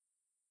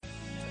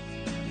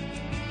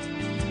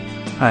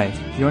Hi,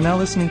 you are now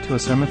listening to a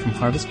sermon from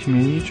Harvest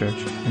Community Church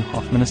in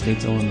Hoffman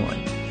Estates,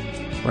 Illinois.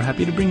 We're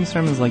happy to bring you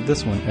sermons like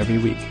this one every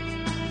week.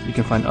 You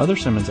can find other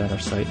sermons at our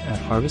site at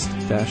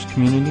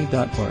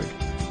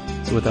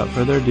harvest-community.org. So without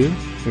further ado,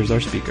 here's our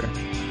speaker.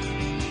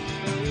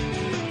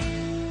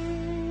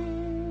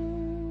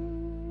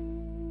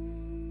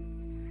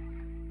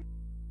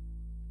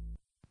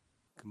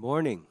 Good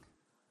morning.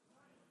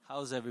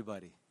 How's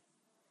everybody?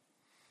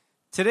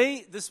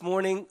 This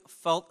morning,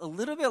 felt a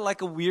little bit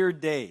like a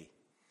weird day.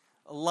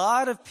 A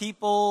lot of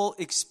people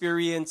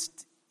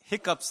experienced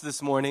hiccups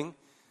this morning.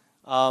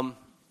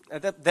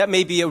 That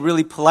may be a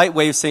really polite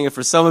way of saying it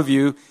for some of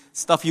you.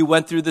 Stuff you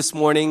went through this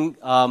morning.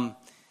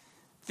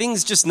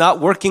 Things just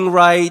not working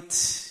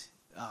right.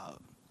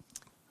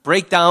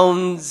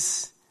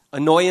 Breakdowns,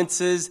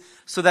 annoyances.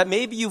 So that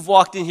maybe you've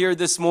walked in here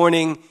this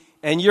morning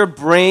and your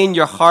brain,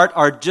 your heart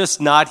are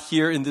just not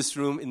here in this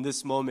room, in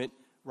this moment,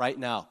 right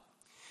now.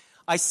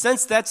 I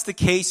sense that's the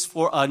case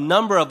for a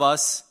number of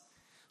us.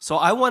 So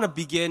I want to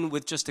begin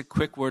with just a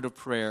quick word of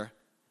prayer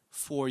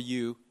for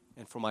you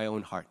and for my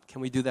own heart.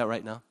 Can we do that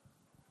right now?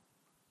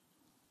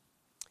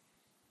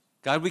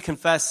 God, we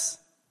confess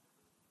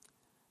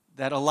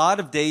that a lot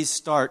of days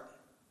start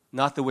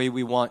not the way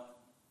we want.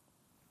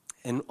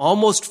 And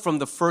almost from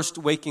the first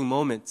waking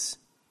moments,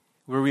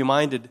 we're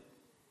reminded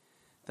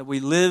that we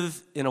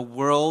live in a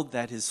world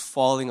that is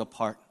falling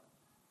apart.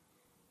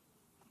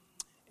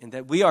 And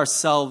that we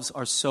ourselves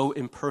are so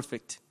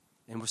imperfect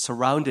and we're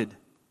surrounded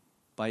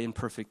by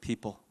imperfect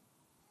people.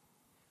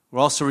 We're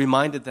also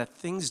reminded that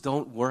things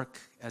don't work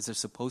as they're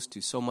supposed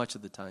to so much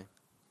of the time.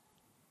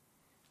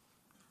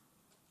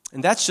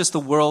 And that's just the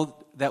world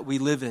that we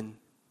live in.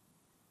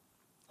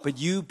 But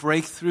you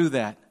break through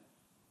that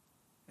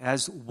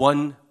as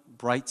one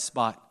bright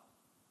spot.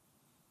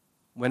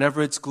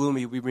 Whenever it's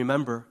gloomy, we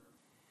remember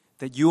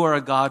that you are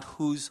a God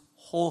whose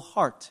whole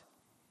heart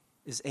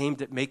is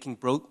aimed at making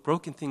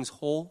broken things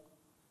whole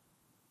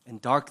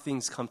and dark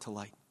things come to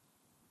light.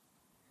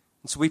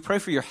 And so we pray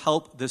for your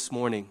help this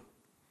morning,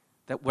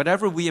 that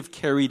whatever we have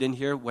carried in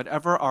here,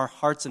 whatever our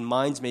hearts and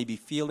minds may be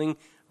feeling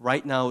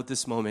right now at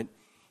this moment,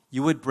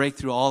 you would break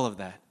through all of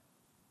that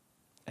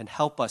and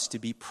help us to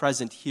be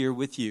present here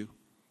with you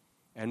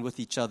and with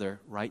each other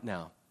right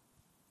now.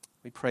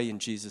 We pray in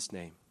Jesus'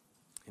 name.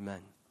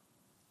 Amen.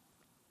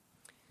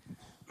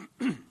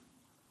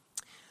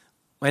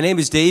 My name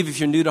is Dave, if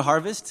you're new to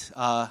Harvest.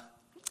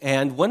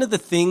 And one of the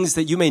things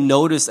that you may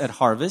notice at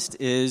Harvest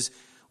is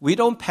we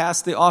don't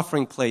pass the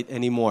offering plate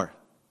anymore.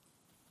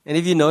 Any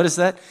of you notice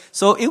that?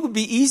 So it would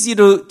be easy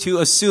to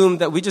assume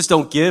that we just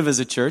don't give as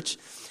a church.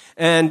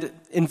 And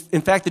in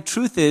fact, the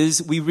truth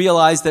is we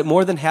realize that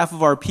more than half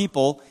of our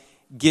people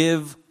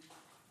give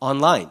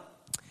online.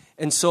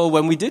 And so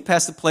when we did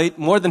pass the plate,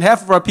 more than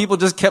half of our people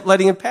just kept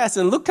letting it pass.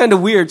 And it looked kind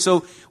of weird.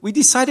 So we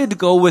decided to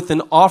go with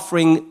an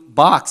offering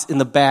box in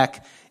the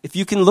back. If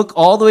you can look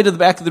all the way to the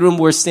back of the room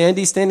where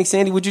Sandy,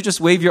 would you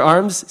just wave your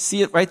arms?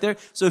 See it right there?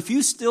 So if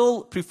you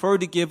still prefer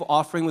to give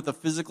offering with a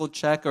physical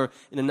check or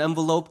in an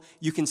envelope,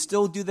 you can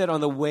still do that on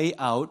the way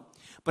out.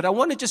 But I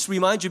want to just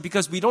remind you,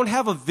 because we don't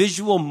have a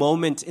visual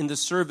moment in the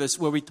service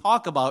where we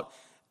talk about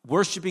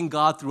worshiping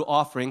God through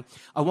offering,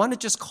 I want to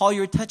just call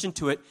your attention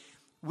to it.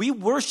 We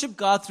worship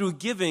God through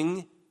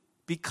giving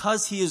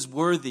because He is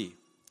worthy.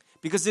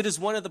 Because it is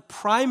one of the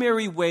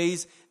primary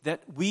ways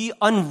that we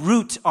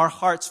unroot our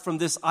hearts from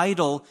this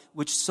idol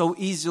which so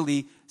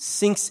easily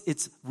sinks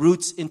its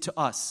roots into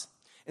us.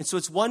 And so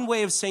it's one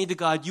way of saying to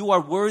God, you are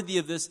worthy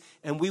of this,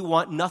 and we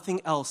want nothing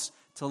else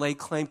to lay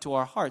claim to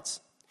our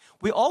hearts.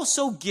 We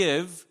also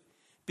give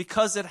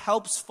because it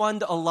helps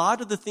fund a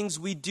lot of the things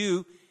we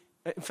do.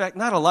 In fact,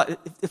 not a lot.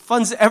 It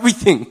funds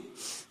everything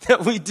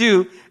that we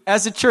do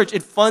as a church.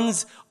 It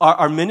funds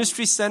our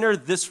ministry center,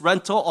 this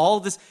rental,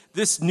 all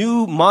this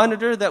new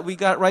monitor that we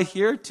got right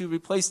here to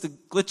replace the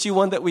glitchy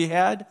one that we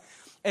had.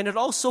 And it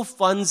also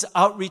funds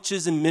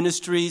outreaches and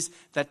ministries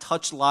that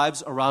touch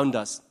lives around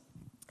us.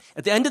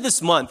 At the end of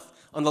this month,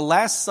 on the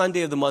last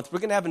Sunday of the month, we're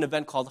going to have an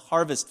event called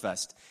Harvest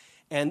Fest.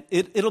 And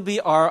it'll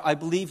be our, I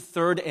believe,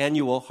 third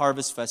annual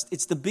Harvest Fest.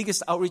 It's the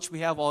biggest outreach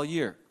we have all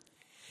year.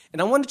 And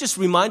I want to just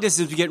remind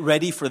us as we get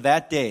ready for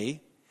that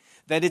day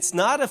that it's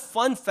not a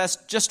fun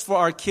fest just for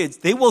our kids.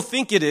 They will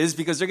think it is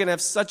because they're going to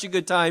have such a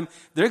good time.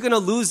 They're going to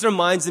lose their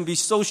minds and be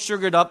so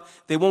sugared up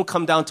they won't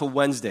come down till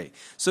Wednesday.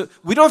 So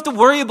we don't have to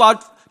worry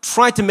about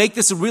trying to make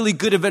this a really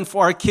good event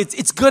for our kids.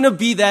 It's going to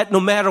be that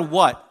no matter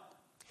what.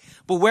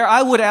 But where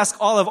I would ask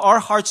all of our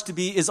hearts to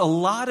be is a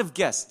lot of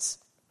guests.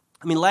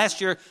 I mean,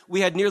 last year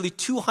we had nearly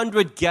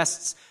 200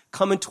 guests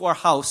come into our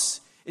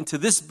house, into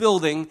this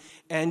building,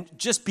 and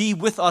just be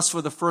with us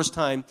for the first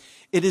time.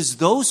 It is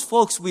those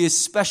folks we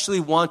especially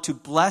want to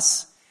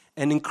bless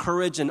and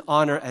encourage and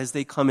honor as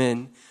they come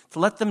in, to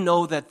let them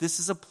know that this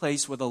is a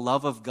place where the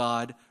love of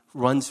God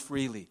runs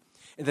freely,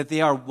 and that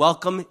they are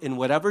welcome in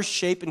whatever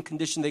shape and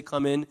condition they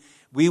come in.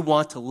 We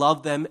want to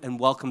love them and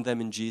welcome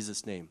them in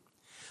Jesus' name.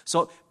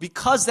 So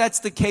because that's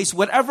the case,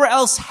 whatever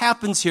else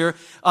happens here,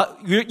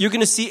 you're going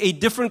to see a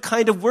different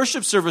kind of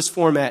worship service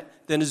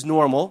format than is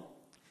normal.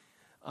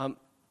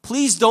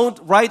 Please don't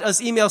write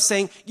us emails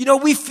saying,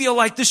 we feel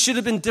like this should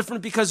have been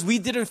different because we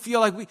didn't feel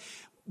like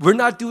we're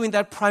not doing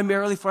that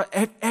primarily for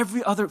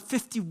every other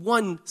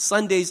 51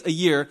 Sundays a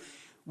year.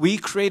 We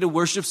create a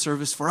worship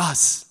service for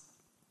us.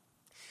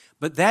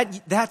 But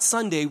that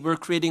Sunday, we're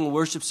creating a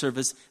worship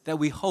service that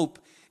we hope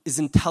is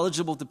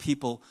intelligible to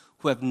people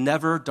who have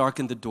never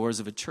darkened the doors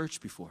of a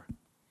church before.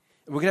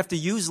 And we're going to have to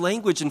use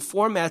language and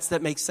formats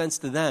that make sense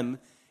to them,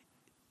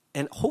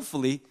 and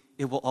hopefully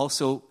it will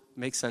also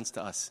make sense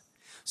to us.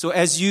 So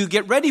as you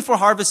get ready for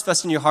Harvest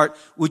Fest in your heart,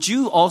 would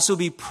you also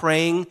be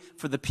praying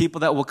for the people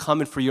that will come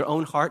and for your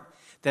own heart,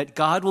 that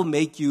God will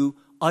make you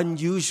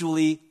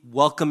unusually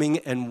welcoming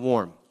and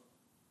warm?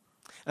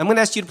 I'm going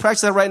to ask you to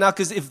practice that right now,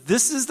 because if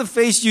this is the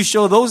face you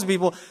show those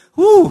people,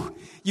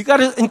 you got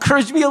to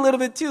encourage me a little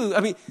bit too.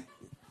 I mean,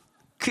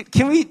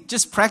 can we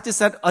just practice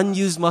that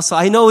unused muscle?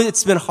 I know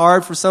it's been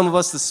hard for some of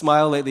us to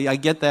smile lately. I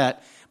get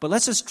that. But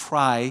let's just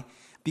try,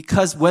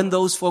 because when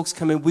those folks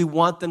come in, we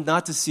want them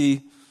not to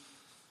see,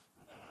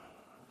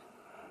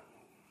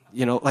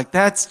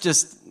 that's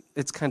just,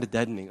 it's kind of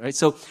deadening, right?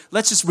 So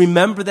let's just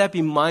remember that,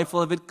 be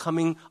mindful of it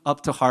coming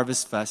up to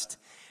Harvest Fest.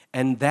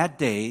 And that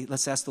day,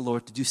 let's ask the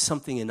Lord to do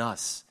something in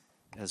us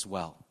as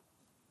well.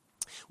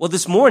 Well,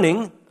 this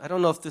morning, I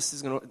don't know if this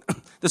is going to,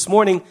 this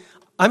morning,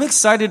 I'm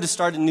excited to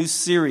start a new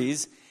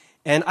series.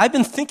 And I've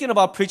been thinking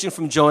about preaching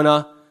from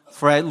Jonah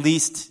for at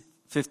least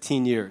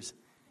 15 years.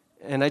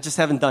 And I just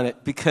haven't done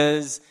it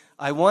because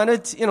I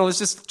wanted to,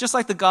 it's just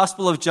like the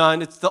Gospel of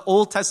John. It's the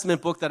Old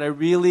Testament book that I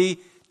really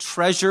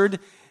treasured.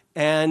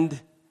 And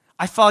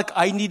I felt like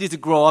I needed to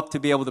grow up to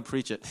be able to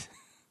preach it.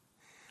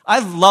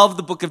 I've loved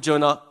the book of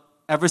Jonah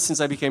ever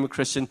since I became a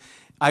Christian.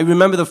 I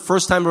remember the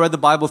first time I read the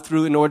Bible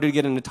through in order to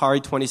get an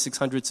Atari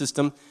 2600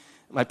 system.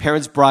 My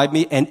parents bribed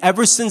me, and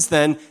ever since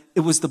then, it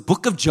was the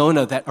book of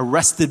Jonah that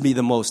arrested me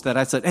the most, that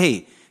I said,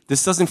 hey,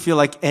 this doesn't feel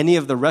like any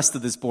of the rest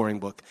of this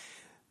boring book.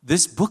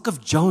 This book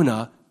of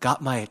Jonah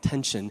got my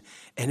attention,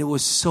 and it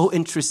was so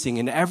interesting,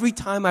 and every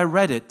time I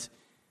read it,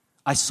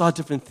 I saw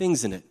different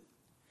things in it.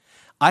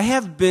 I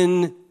have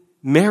been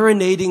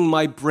marinating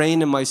my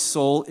brain and my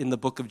soul in the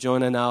book of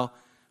Jonah now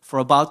for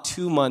about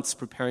 2 months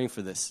preparing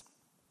for this.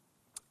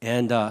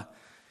 And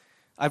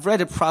I've read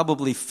it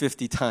probably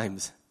 50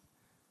 times.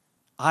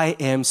 I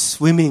am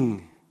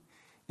swimming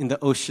in the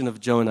ocean of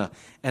Jonah.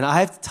 And I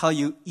have to tell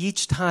you,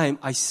 each time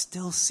I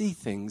still see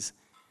things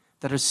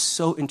that are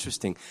so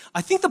interesting.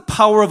 I think the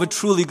power of a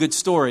truly good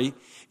story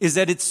is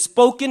that it's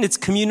spoken, it's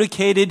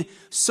communicated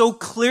so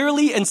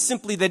clearly and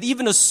simply that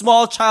even a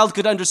small child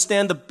could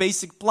understand the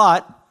basic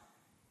plot.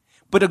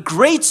 But a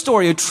great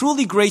story, a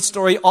truly great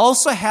story,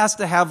 also has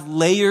to have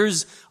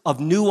layers of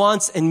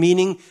nuance and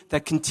meaning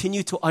that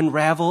continue to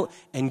unravel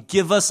and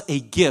give us a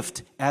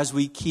gift as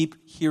we keep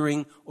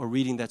hearing or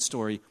reading that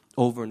story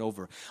over and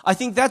over. I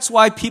think that's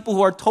why people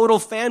who are total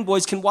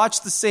fanboys can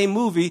watch the same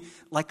movie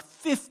like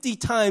 50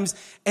 times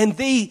and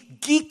they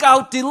geek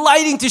out,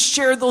 delighting to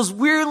share those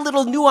weird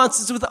little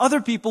nuances with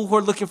other people who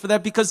are looking for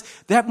that, because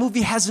that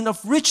movie has enough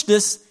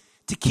richness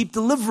to keep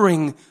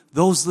delivering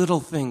those little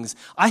things.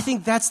 I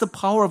think that's the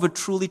power of a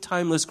truly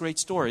timeless, great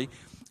story.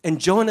 And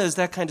Jonah is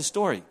that kind of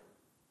story.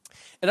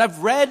 And I've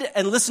read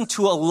and listened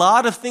to a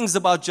lot of things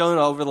about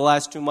Jonah over the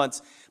last 2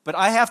 months, but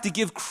I have to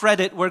give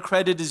credit where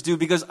credit is due,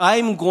 because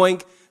I'm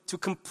going to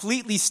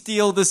completely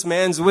steal this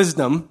man's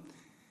wisdom.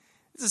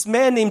 This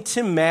man named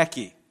Tim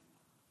Mackey.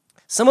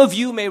 Some of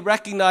you may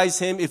recognize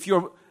him if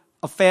you're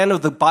a fan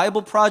of the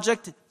Bible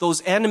Project,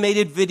 those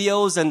animated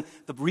videos and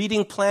the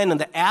reading plan and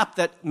the app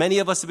that many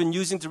of us have been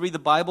using to read the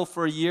Bible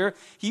for a year.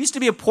 He used to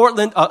be a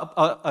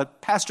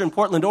pastor in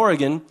Portland,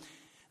 Oregon.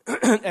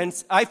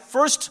 And I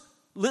first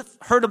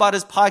heard about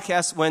his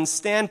podcast when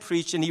Stan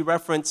preached and he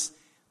referenced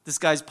this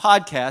guy's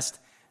podcast.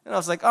 And I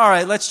was like, all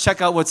right, let's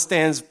check out what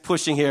Stan's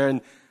pushing here.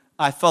 And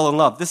I fell in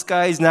love. This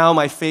guy is now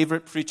my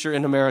favorite preacher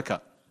in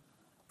America.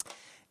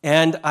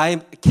 And I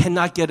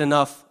cannot get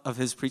enough of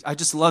his preaching. I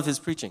just love his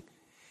preaching.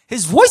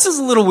 His voice is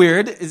a little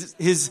weird.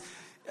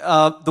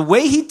 The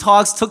way he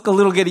talks took a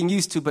little getting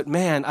used to, but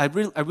man, I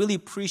really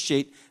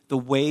appreciate the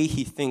way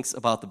he thinks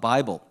about the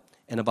Bible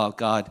and about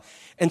God.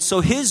 And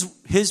so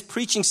his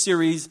preaching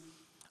series,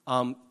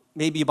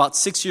 maybe about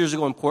 6 years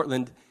ago in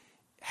Portland,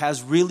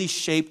 has really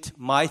shaped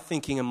my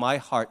thinking and my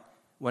heart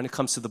when it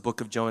comes to the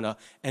book of Jonah.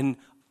 And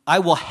I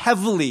will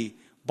heavily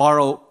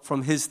borrow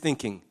from his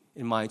thinking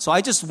in mine. So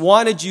I just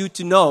wanted you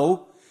to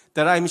know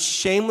that I'm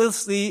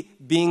shamelessly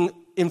being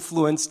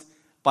influenced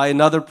by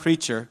another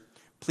preacher.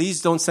 Please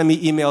don't send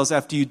me emails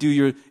after you do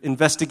your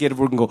investigative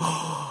work and go,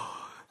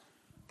 oh.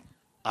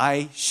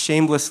 I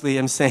shamelessly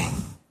am saying,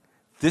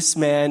 this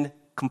man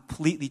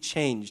completely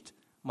changed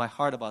my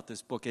heart about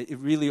this book. It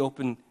really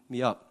opened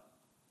me up.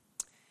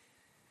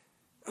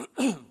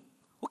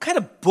 What kind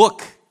of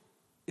book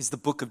is the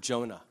book of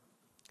Jonah?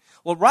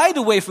 Well, right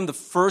away from the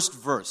first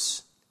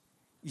verse,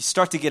 you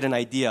start to get an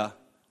idea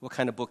what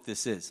kind of book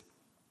this is.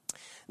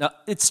 Now,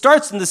 it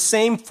starts in the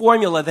same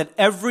formula that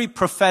every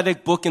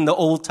prophetic book in the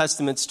Old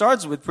Testament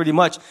starts with, pretty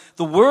much.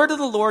 The word of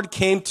the Lord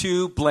came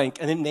to blank,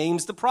 and it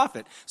names the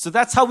prophet. So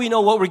that's how we know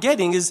what we're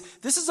getting is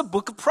this is a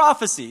book of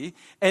prophecy.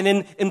 And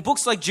in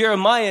books like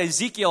Jeremiah,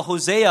 Ezekiel,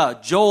 Hosea,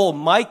 Joel,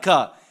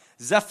 Micah,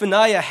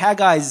 Zephaniah,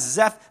 Haggai,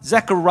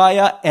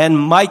 Zechariah, and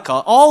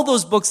Micah, all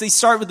those books, they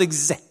start with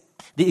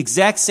the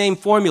exact same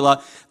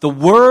formula. The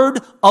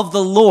word of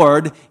the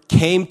Lord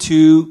came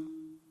to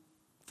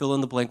fill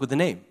in the blank with the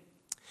name.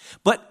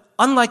 But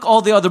unlike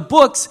all the other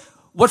books,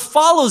 what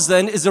follows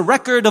then is a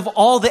record of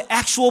all the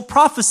actual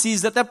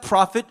prophecies that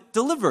prophet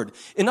delivered.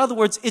 In other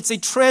words, it's a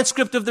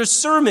transcript of their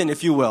sermon,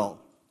 if you will.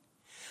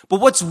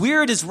 But what's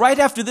weird is right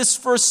after this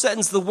first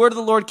sentence, the word of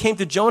the Lord came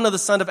to Jonah, the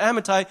son of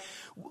Amittai,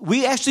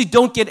 we actually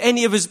don't get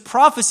any of his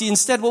prophecy.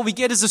 Instead, what we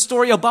get is a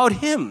story about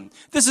him.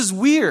 This is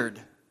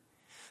weird.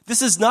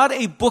 This is not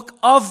a book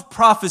of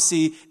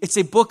prophecy. It's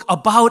a book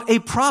about a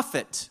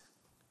prophet.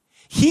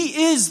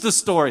 He is the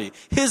story.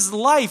 His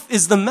life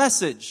is the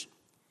message.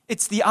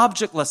 It's the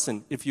object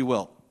lesson, if you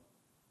will.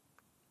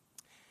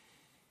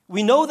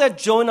 We know that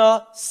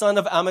Jonah, son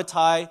of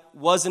Amittai,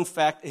 was in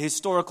fact a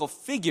historical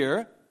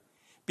figure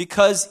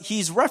because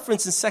he's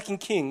referenced in 2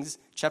 Kings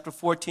chapter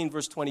 14,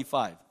 verse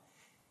 25.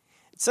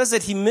 It says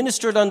that he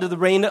ministered under the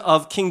reign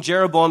of King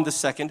Jeroboam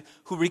II,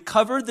 who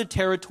recovered the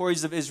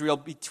territories of Israel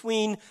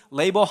between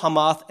Labo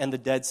Hamath and the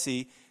Dead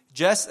Sea,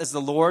 just as the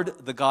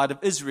Lord, the God of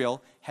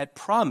Israel, had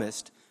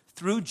promised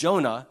through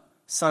Jonah,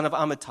 son of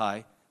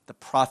Amittai, the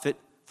prophet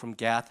from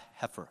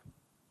Gath-Hepher.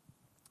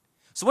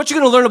 So what you're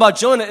going to learn about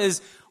Jonah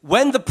is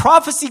when the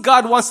prophecy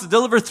God wants to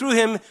deliver through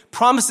him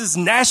promises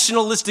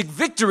nationalistic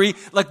victory,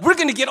 like we're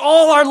going to get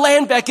all our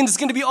land back and it's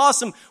going to be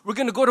awesome. We're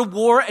going to go to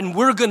war and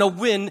we're going to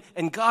win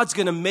and God's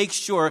going to make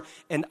sure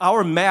and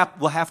our map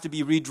will have to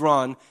be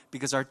redrawn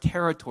because our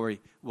territory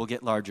will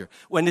get larger.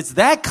 When it's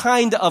that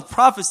kind of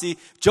prophecy,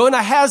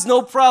 Jonah has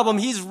no problem.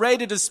 He's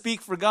ready to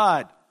speak for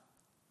God.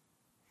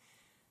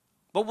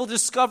 But we'll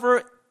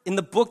discover in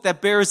the book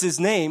that bears his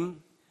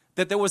name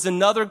that there was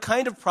another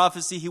kind of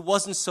prophecy he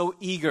wasn't so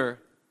eager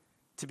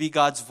to be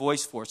God's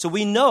voice for. So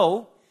we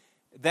know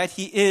that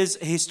he is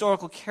a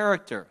historical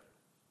character.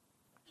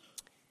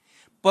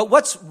 But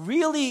what's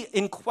really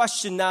in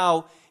question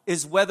now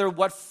is whether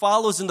what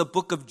follows in the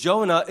book of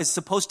Jonah is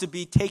supposed to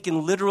be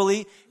taken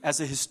literally as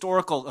a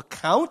historical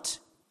account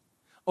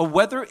or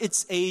whether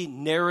it's a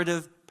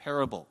narrative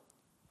parable.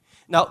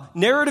 Now,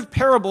 narrative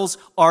parables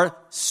are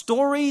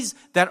stories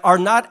that are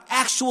not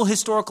actual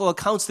historical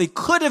accounts. They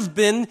could have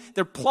been,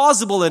 they're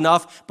plausible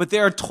enough, but they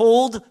are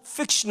told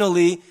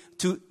fictionally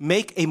to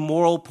make a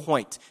moral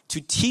point,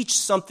 to teach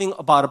something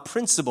about a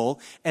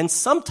principle, and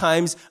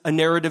sometimes a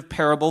narrative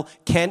parable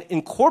can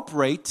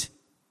incorporate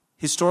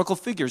historical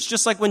figures.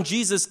 Just like when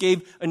Jesus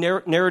gave a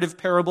narrative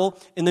parable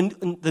in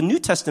the New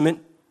Testament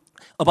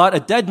about a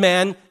dead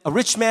man, a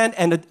rich man,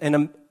 and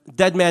a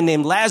dead man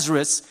named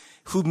Lazarus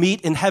who meet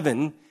in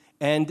heaven,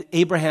 and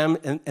Abraham,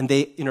 and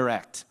they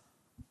interact.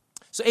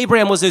 So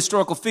Abraham was a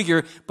historical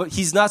figure, but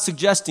he's not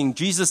suggesting,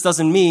 Jesus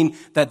doesn't mean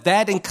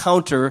that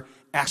encounter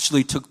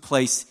actually took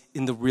place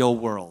in the real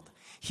world.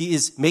 He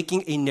is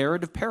making a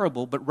narrative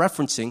parable, but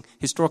referencing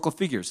historical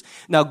figures.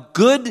 Now,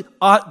 good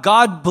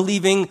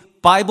God-believing,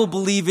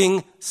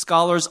 Bible-believing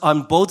scholars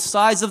on both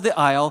sides of the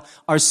aisle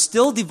are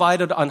still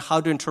divided on how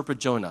to interpret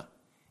Jonah.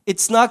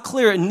 It's not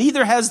clear, and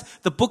neither has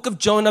the book of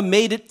Jonah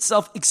made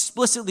itself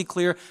explicitly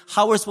clear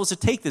how we're supposed to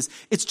take this.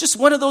 It's just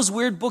one of those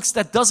weird books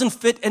that doesn't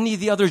fit any of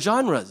the other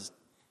genres.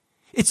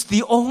 It's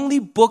the only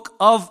book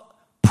of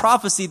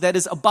prophecy that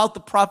is about the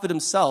prophet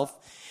himself,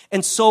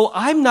 and so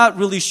I'm not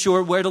really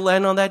sure where to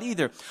land on that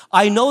either.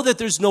 I know that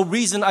there's no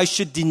reason I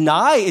should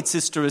deny its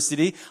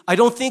historicity. I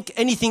don't think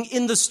anything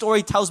in the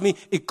story tells me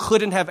it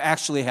couldn't have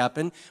actually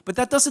happened, but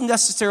that doesn't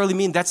necessarily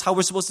mean that's how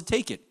we're supposed to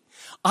take it.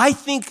 I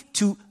think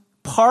to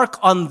park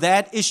on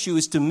that issue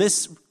is to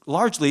miss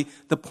largely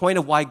the point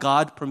of why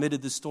God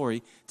permitted the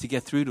story to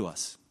get through to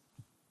us.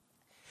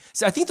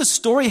 See, I think the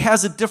story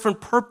has a different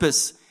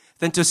purpose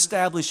than to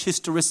establish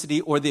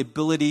historicity or the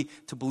ability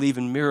to believe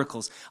in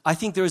miracles. I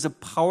think there is a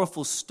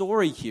powerful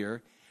story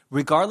here,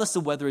 regardless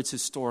of whether it's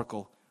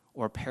historical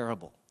or a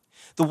parable.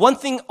 The one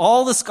thing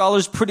all the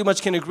scholars pretty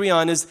much can agree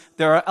on is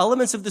there are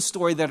elements of the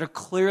story that are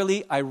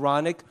clearly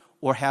ironic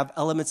or have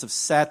elements of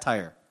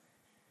satire.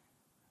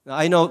 Now,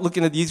 I know,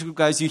 looking at these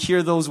guys, you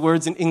hear those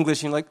words in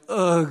English, and you're like,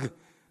 ugh,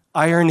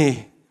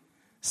 irony,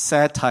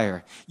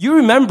 satire. You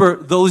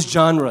remember those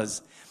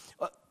genres.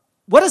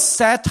 What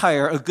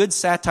a good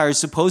satire is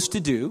supposed to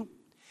do,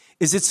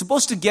 is it's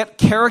supposed to get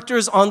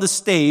characters on the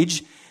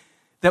stage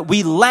that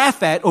we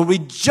laugh at, or we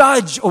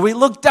judge, or we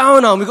look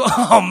down on. We go,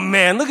 oh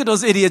man, look at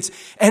those idiots.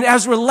 And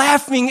as we're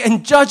laughing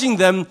and judging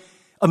them,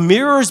 a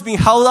mirror is being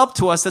held up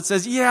to us that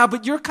says, yeah,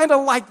 but you're kind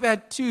of like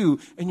that too.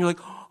 And you're like,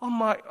 oh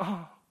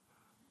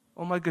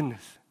my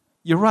goodness.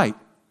 You're right.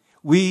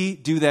 We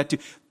do that too.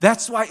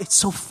 That's why it's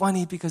so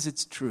funny, because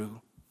it's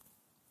true.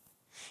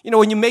 You know,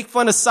 when you make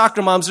fun of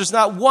soccer moms, there's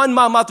not one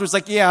mom out there who's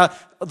like, yeah,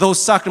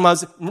 those soccer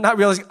moms, not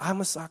realizing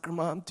I'm a soccer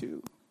mom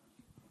too.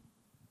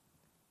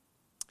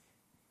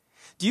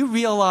 do you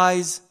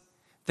realize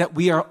that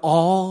we are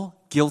all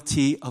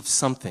guilty of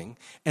something?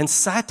 And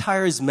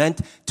satire is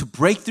meant to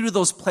break through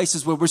those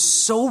places where we're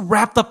so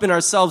wrapped up in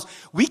ourselves,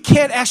 we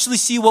can't actually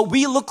see what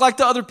we look like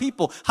to other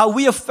people, how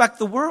we affect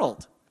the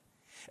world.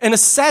 And a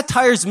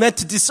satire is meant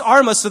to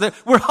disarm us so that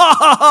we're, ha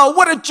ha ha,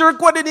 what a jerk,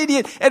 what an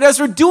idiot. And as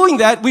we're doing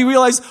that, we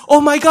realize,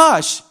 oh my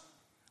gosh,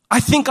 I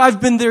think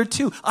I've been there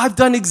too. I've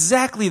done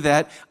exactly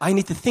that. I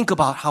need to think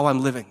about how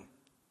I'm living.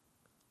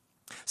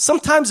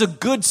 Sometimes a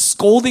good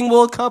scolding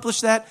will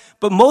accomplish that,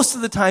 but most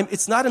of the time,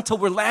 it's not until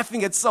we're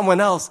laughing at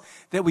someone else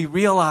that we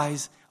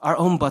realize our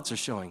own butts are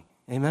showing.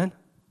 Amen?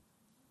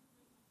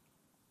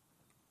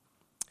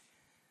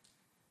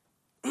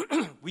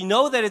 We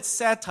know that it's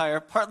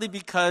satire partly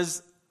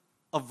because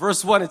of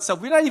verse 1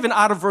 itself. We're not even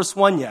out of verse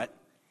 1 yet,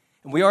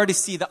 and we already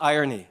see the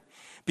irony.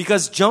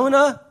 Because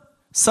Jonah,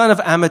 son of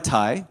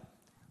Amittai,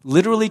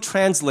 literally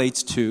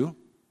translates to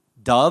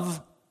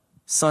dove,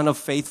 son of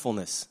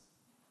faithfulness.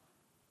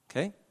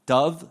 Okay?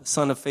 Dove,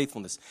 son of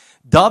faithfulness.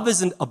 Dove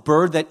is a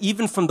bird that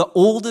even from the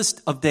oldest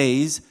of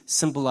days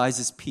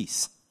symbolizes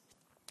peace,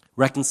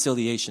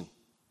 reconciliation.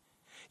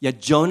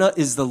 Yet Jonah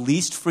is the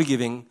least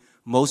forgiving,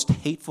 most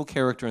hateful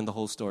character in the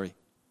whole story.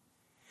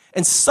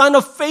 And son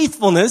of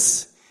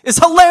faithfulness is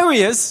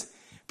hilarious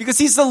because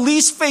he's the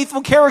least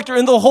faithful character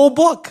in the whole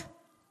book.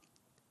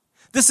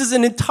 This is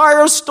an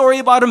entire story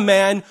about a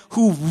man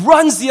who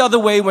runs the other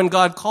way when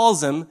God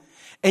calls him,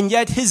 and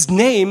yet his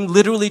name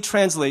literally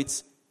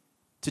translates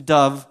to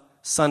dove,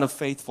 son of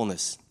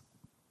faithfulness.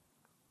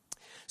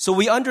 So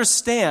we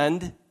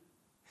understand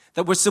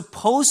that we're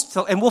supposed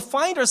to, and we'll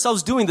find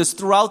ourselves doing this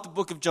throughout the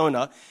book of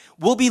Jonah.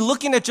 We'll be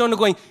looking at Jonah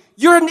going,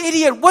 you're an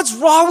idiot. What's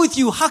wrong with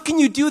you? How can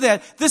you do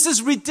that? This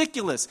is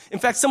ridiculous. In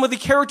fact, some of the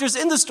characters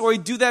in the story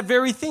do that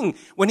very thing.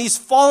 When he's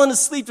fallen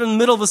asleep in the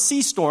middle of a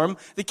sea storm,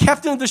 the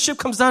captain of the ship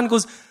comes down and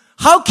goes,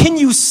 how can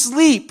you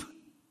sleep?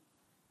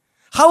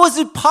 How is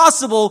it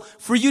possible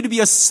for you to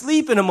be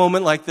asleep in a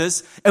moment like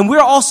this? And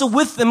we're also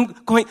with them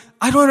going,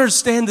 I don't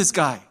understand this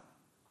guy.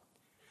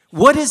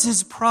 What is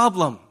his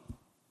problem?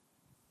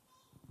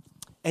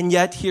 And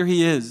yet here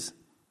he is,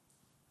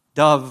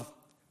 dove,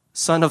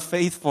 son of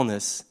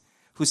faithfulness,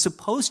 who's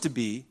supposed to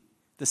be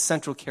the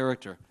central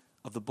character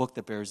of the book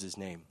that bears his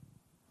name.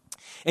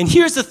 And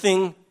here's the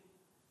thing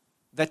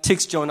that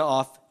ticks Jonah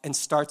off and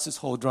starts this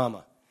whole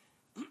drama.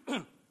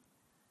 I'm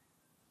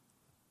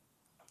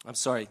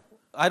sorry.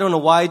 I don't know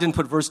why I didn't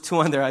put verse 2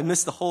 on there. I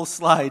missed the whole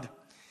slide.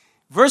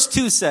 Verse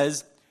 2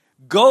 says,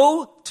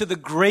 go to the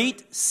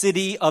great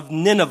city of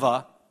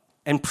Nineveh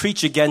and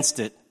preach against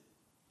it,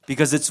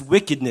 because its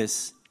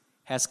wickedness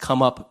has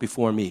come up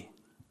before me.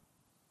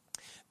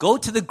 Go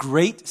to the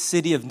great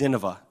city of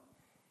Nineveh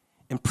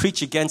and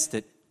preach against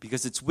it,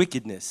 because its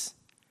wickedness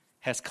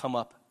has come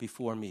up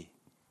before me.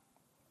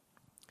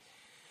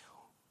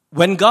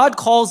 When God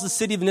calls the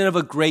city of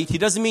Nineveh great, he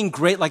doesn't mean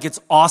great like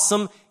it's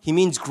awesome. He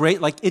means great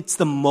like it's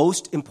the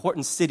most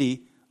important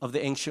city of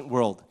the ancient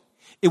world.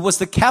 It was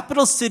the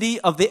capital city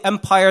of the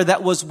empire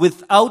that was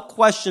without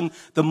question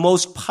the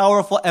most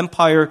powerful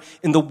empire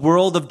in the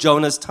world of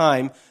Jonah's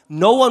time.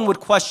 No one would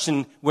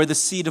question where the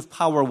seat of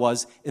power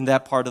was in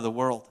that part of the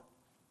world.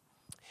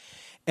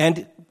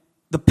 And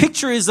the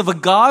picture is of a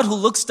God who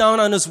looks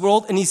down on his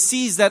world and he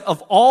sees that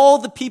of all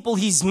the people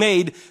he's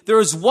made, there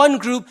is one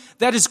group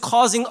that is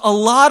causing a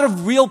lot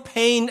of real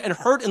pain and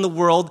hurt in the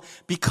world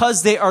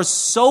because they are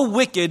so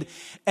wicked.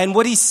 And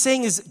what he's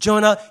saying is,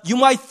 Jonah, you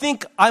might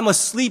think I'm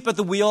asleep at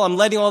the wheel, I'm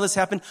letting all this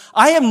happen.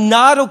 I am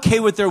not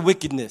okay with their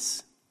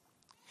wickedness.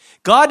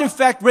 God, in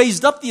fact,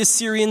 raised up the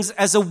Assyrians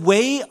as a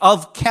way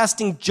of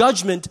casting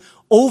judgment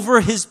over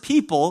his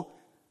people,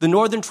 the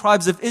northern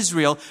tribes of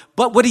Israel.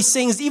 But what he's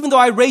saying is, even though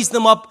I raised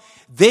them up,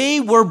 they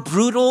were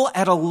brutal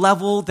at a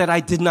level that I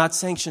did not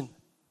sanction.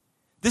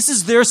 This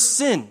is their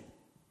sin.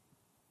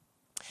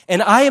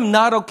 And I am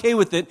not okay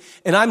with it.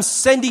 And I'm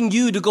sending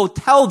you to go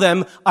tell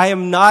them I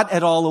am not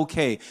at all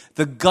okay.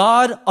 The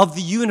God of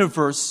the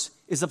universe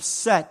is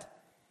upset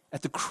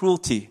at the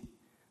cruelty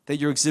that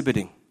you're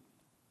exhibiting.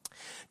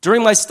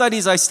 During my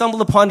studies, I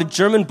stumbled upon a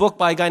German book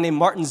by a guy named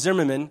Martin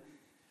Zimmermann.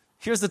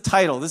 Here's the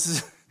title. This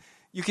is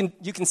you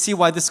can see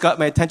why this got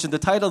my attention. The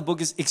title of the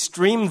book is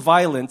Extreme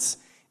Violence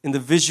in the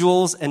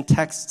Visuals and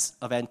Texts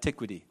of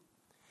Antiquity.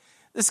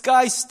 This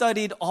guy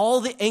studied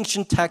all the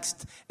ancient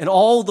texts and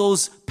all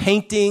those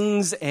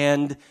paintings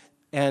and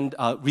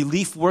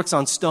relief works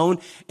on stone,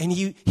 and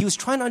he was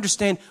trying to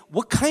understand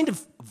what kind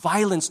of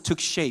violence took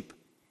shape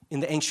in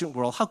the ancient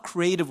world. How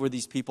creative were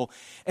these people?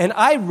 And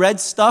I read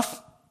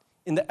stuff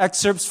in the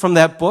excerpts from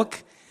that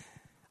book.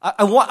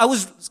 I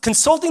was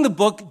consulting the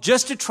book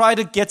just to try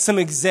to get some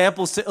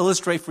examples to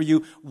illustrate for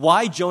you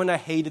why Jonah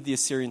hated the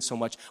Assyrians so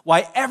much,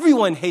 why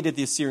everyone hated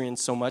the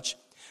Assyrians so much.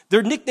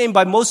 They're nicknamed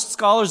by most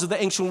scholars of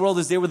the ancient world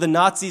as they were the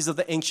Nazis of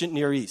the ancient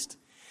Near East,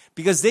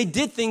 because they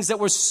did things that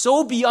were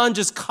so beyond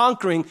just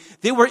conquering.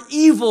 They were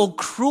evil,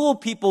 cruel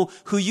people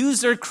who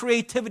used their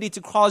creativity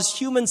to cause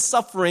human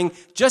suffering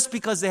just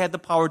because they had the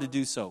power to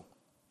do so.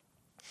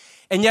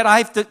 And yet I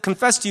have to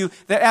confess to you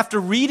that after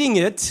reading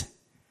it,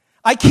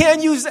 I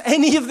can't use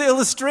any of the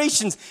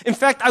illustrations. In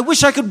fact, I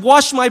wish I could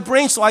wash my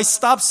brain so I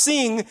stopped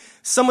seeing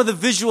some of the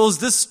visuals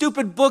this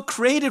stupid book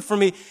created for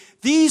me.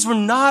 These were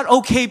not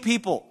okay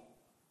people.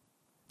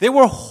 They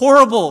were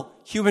horrible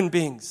human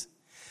beings.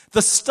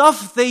 The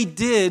stuff they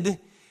did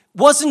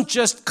wasn't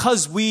just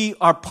because we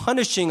are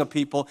punishing a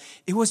people.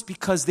 It was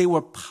because they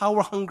were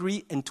power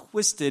hungry and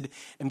twisted,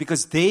 and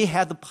because they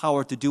had the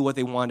power to do what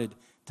they wanted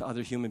to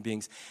other human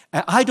beings.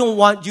 And I don't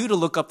want you to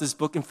look up this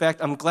book. In fact,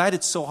 I'm glad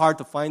it's so hard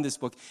to find this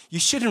book. You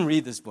shouldn't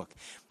read this book.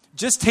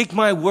 Just take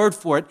my word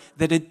for it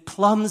that it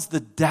plumbs the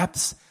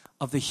depths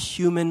of the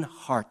human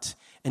heart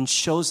and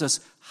shows us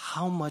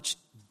how much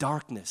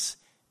darkness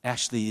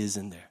actually is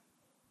in there.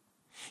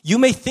 You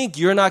may think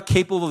you're not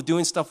capable of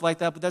doing stuff like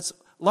that, but that's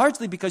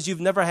largely because you've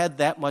never had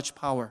that much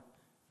power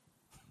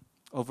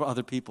over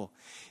other people.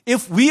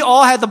 If we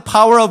all had the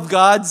power of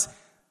God's,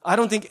 I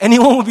don't think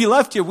anyone would be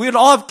left here. We would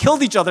all have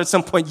killed each other at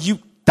some point. You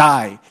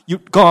die. You're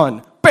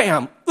gone.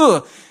 Bam.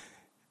 Ugh.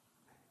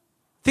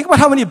 Think about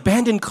how many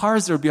abandoned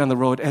cars there would be on the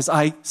road as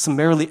I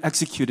summarily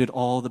executed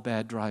all the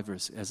bad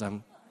drivers as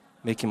I'm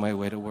making my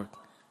way to work.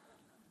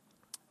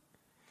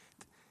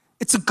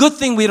 It's a good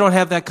thing we don't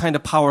have that kind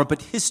of power,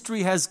 but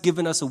history has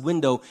given us a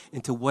window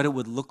into what it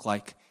would look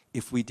like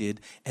if we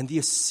did. And the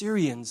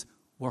Assyrians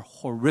were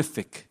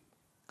horrific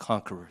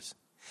conquerors.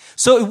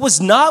 So it was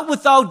not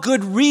without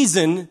good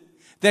reason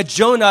that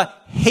Jonah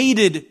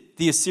hated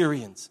the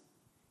Assyrians.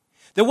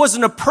 There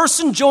wasn't a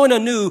person Jonah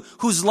knew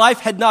whose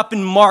life had not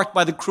been marked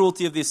by the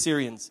cruelty of the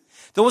Assyrians.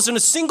 There wasn't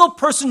a single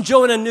person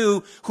Jonah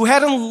knew who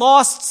hadn't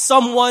lost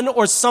someone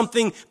or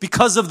something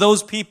because of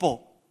those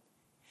people.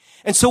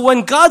 And so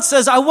when God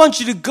says, I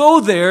want you to go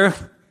there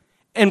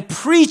and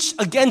preach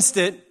against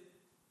it,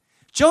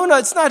 Jonah,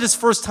 it's not his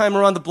first time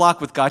around the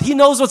block with God. He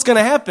knows what's going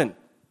to happen.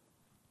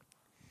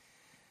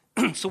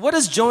 So what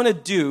does Jonah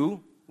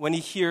do when he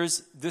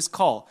hears this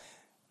call?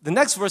 The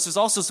next verse is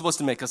also supposed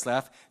to make us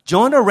laugh.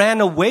 Jonah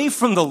ran away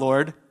from the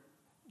Lord.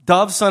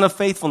 Dove, son of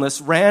faithfulness,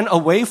 ran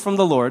away from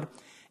the Lord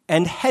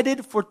and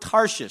headed for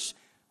Tarshish.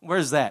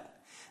 Where's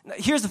that? Now,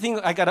 here's the thing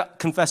I got to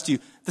confess to you.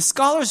 The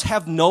scholars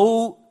have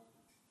no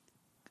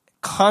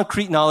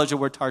concrete knowledge of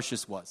where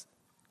Tarshish was.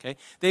 Okay?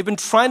 They've been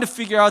trying to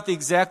figure out the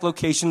exact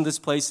location of this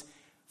place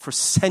for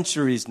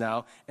centuries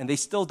now, and they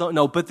still don't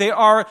know. But there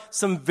are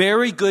some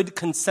very good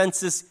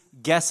consensus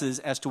guesses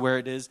as to where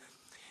it is.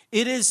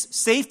 It is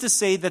safe to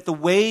say that the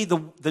way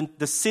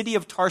the city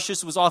of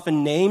Tarshish was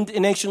often named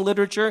in ancient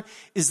literature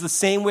is the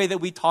same way that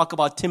we talk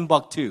about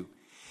Timbuktu.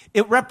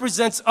 It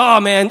represents,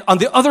 oh man, on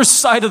the other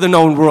side of the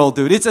known world,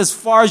 dude. It's as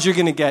far as you're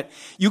going to get.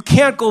 You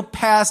can't go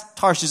past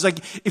Tarshish. Like,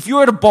 if you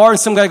were at a bar and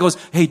some guy goes,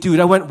 hey dude,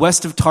 I went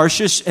west of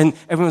Tarshish, and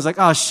everyone's like,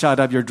 oh, shut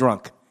up, you're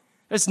drunk.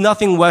 There's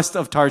nothing west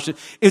of Tarshish.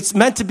 It's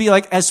meant to be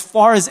like as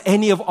far as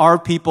any of our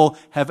people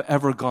have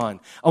ever gone.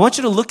 I want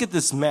you to look at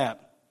this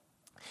map,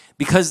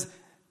 because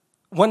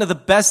one of the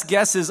best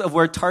guesses of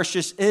where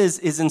Tarshish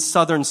is in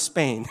southern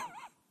Spain.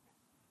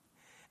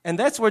 And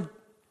that's where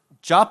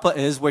Joppa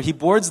is, where he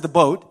boards the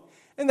boat.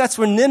 And that's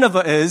where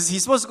Nineveh is.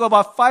 He's supposed to go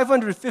about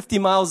 550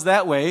 miles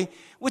that way,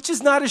 which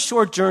is not a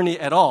short journey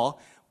at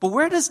all. But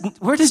where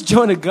does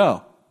Jonah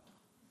go?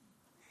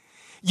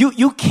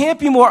 You can't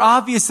be more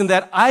obvious than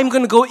that. I'm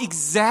going to go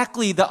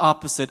exactly the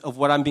opposite of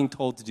what I'm being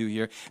told to do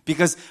here,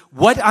 because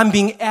what I'm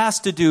being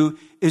asked to do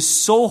is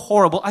so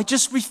horrible. I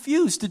just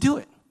refuse to do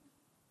it.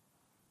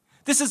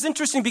 This is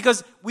interesting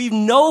because we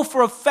know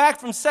for a fact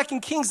from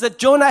 2 Kings that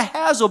Jonah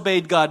has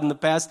obeyed God in the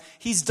past.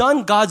 He's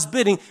done God's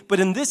bidding, but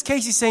in this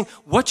case he's saying,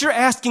 what you're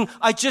asking,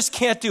 I just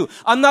can't do.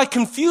 I'm not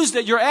confused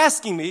that you're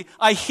asking me.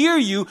 I hear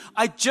you.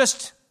 I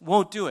just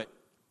won't do it.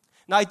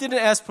 Now, I didn't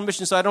ask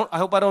permission, so I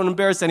hope I don't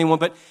embarrass anyone,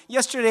 but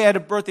yesterday at a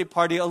birthday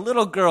party, a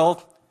little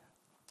girl,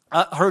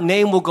 her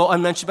name will go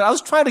unmentioned, but I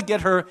was trying to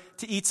get her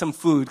to eat some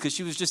food because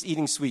she was just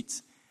eating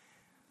sweets.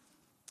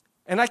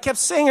 And I kept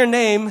saying her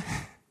name,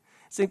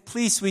 saying,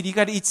 please, sweetie, you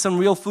got to eat some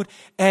real food.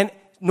 And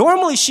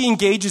normally she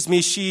engages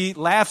me. She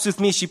laughs with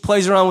me. She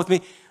plays around with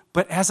me.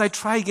 But as I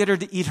try to get her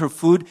to eat her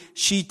food,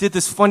 she did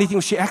this funny thing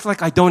where she acted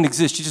like I don't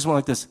exist. She just went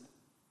like this.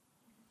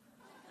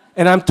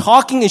 And I'm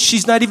talking and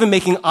she's not even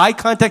making eye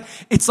contact.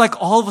 It's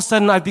like all of a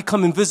sudden I've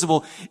become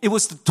invisible. It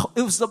was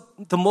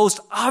the most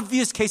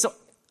obvious case of,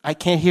 I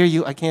can't hear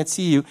you. I can't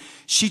see you.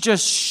 She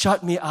just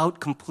shut me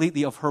out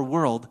completely of her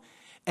world.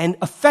 And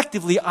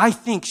effectively, I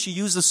think she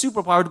used the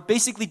superpower to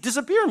basically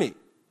disappear me.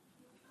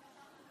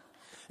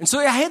 And so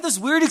I had this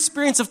weird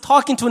experience of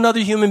talking to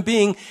another human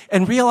being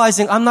and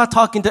realizing I'm not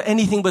talking to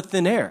anything but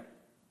thin air.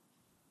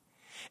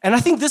 And I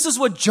think this is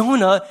what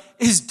Jonah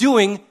is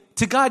doing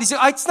to God. He said,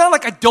 it's not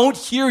like I don't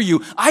hear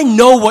you. I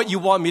know what you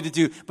want me to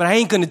do, but I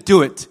ain't going to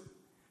do it.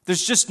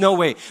 There's just no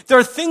way. There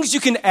are things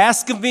you can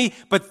ask of me,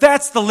 but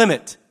that's the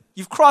limit.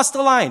 You've crossed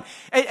the line.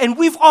 And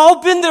we've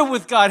all been there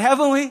with God,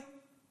 haven't we?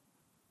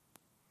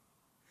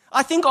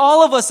 I think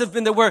all of us have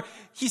been there where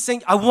he's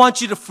saying, I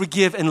want you to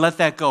forgive and let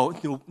that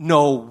go.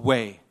 No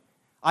way.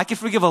 I can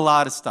forgive a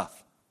lot of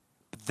stuff.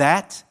 But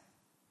that,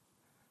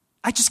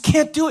 I just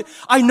can't do it.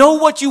 I know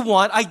what you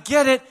want. I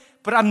get it,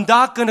 but I'm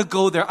not going to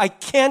go there. I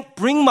can't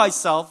bring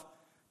myself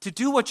to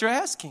do what you're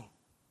asking.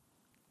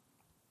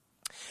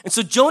 And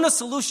so Jonah's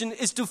solution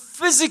is to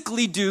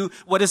physically do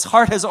what his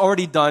heart has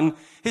already done.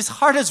 His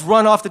heart has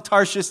run off to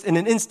Tarshish in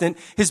an instant.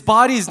 His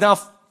body is now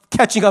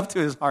catching up to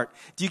his heart.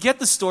 Do you get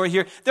the story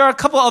here? There are a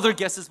couple other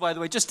guesses, by the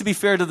way, just to be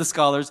fair to the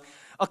scholars.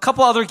 A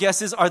couple other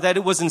guesses are that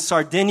it was in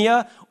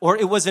Sardinia or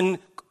it was in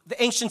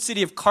the ancient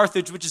city of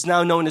Carthage, which is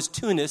now known as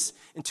Tunis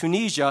in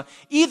Tunisia.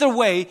 Either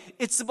way,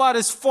 it's about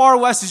as far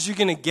west as you're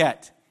going to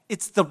get.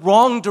 It's the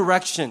wrong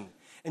direction.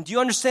 And do you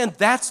understand?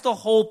 That's the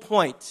whole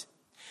point.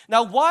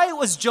 Now, why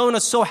was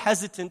Jonah so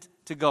hesitant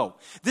to go?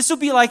 This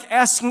would be like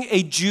asking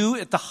a Jew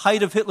at the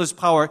height of Hitler's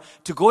power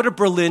to go to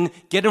Berlin,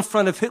 get in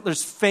front of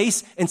Hitler's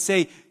face and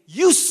say,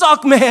 "You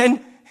suck,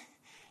 man.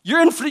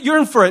 You're in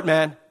for it,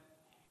 man.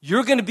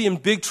 You're going to be in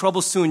big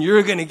trouble soon.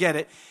 You're going to get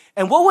it."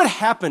 And what would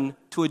happen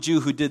to a Jew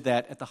who did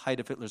that at the height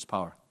of Hitler's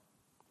power?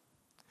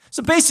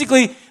 So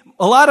basically,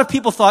 a lot of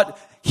people thought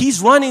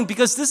he's running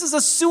because this is a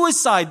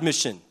suicide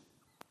mission.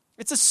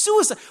 It's a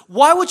suicide.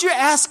 Why would you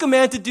ask a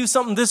man to do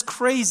something this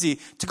crazy,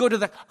 to go to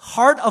the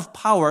heart of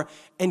power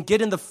and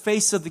get in the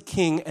face of the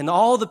king and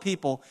all the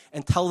people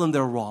and tell them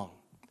they're wrong?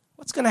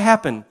 What's going to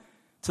happen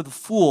to the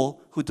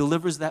fool who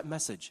delivers that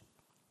message?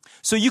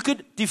 So you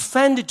could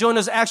defend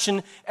Jonah's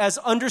action as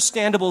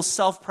understandable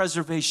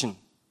self-preservation.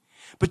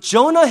 But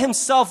Jonah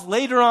himself,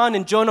 later on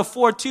in Jonah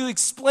 4:2,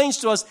 explains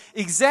to us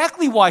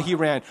exactly why he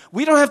ran.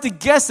 We don't have to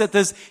guess at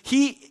this.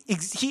 He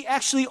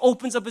actually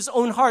opens up his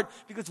own heart,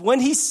 because when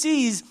he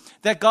sees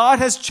that God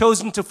has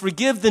chosen to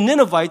forgive the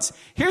Ninevites,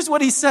 here's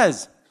what he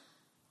says.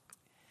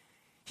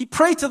 He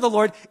prayed to the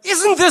Lord,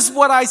 "Isn't this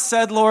what I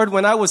said, Lord,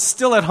 when I was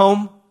still at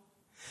home?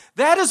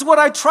 That is what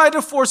I tried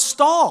to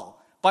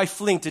forestall by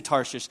fleeing to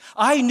Tarshish.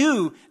 I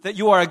knew that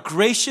you are a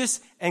gracious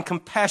and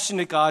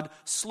compassionate God,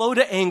 slow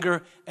to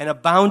anger and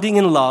abounding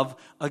in love,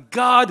 a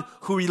God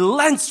who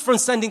relents from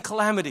sending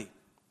calamity."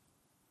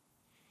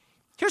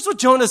 Here's what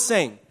Jonah's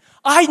saying.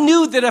 I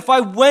knew that if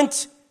I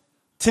went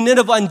to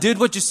Nineveh and did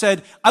what you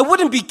said, I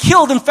wouldn't be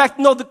killed. In fact,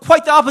 no,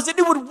 quite the opposite.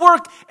 It would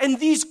work, and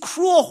these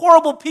cruel,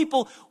 horrible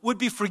people would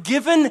be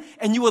forgiven,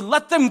 and you would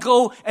let them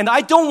go, and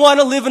I don't want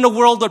to live in a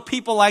world where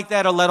people like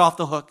that are let off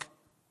the hook.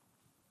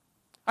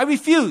 I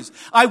refuse.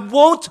 I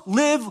won't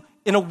live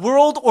in a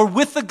world or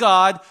with a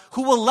God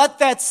who will let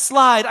that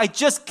slide. I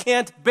just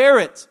can't bear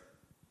it.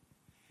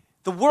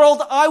 The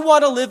world I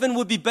want to live in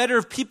would be better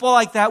if people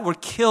like that were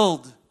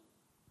killed,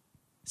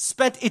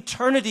 spent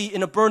eternity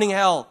in a burning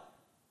hell.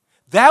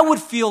 That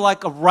would feel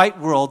like a right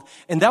world,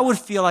 and that would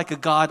feel like a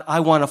God I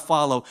want to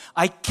follow.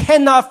 I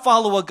cannot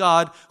follow a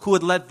God who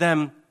would let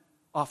them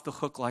off the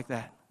hook like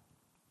that.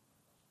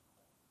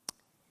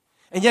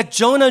 And yet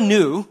Jonah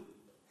knew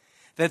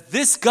that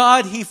this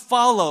God he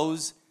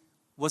follows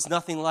was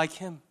nothing like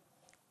him.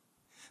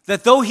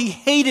 That though he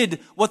hated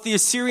what the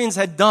Assyrians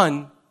had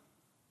done,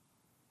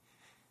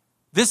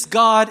 this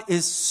God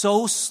is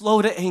so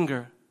slow to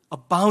anger,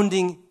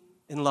 abounding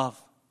in love.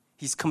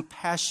 He's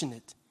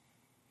compassionate.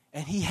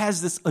 And he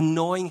has this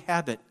annoying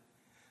habit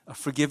of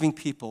forgiving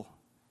people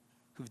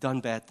who've done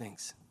bad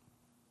things.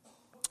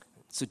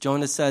 So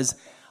Jonah says,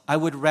 I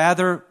would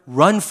rather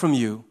run from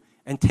you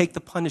and take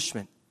the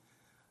punishment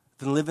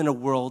than live in a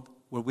world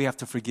where we have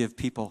to forgive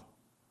people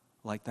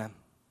like them.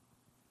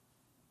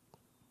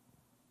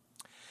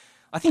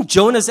 I think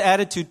Jonah's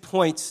attitude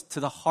points to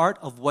the heart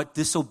of what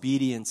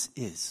disobedience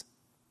is.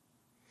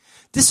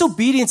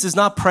 Disobedience is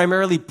not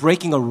primarily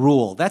breaking a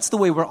rule. That's the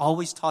way we're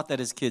always taught that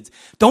as kids.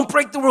 Don't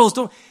break the rules.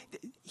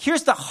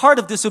 Here's the heart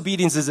of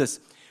disobedience is this.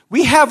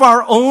 We have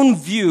our own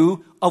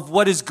view of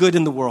what is good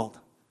in the world,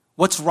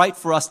 what's right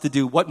for us to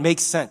do, what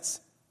makes sense.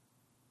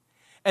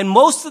 And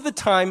most of the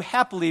time,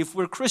 happily, if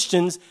we're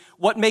Christians,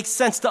 what makes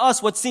sense to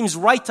us, what seems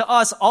right to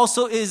us,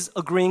 also is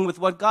agreeing with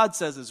what God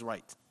says is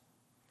right.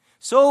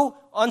 So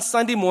on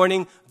Sunday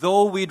morning,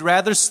 though we'd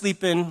rather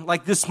sleep in,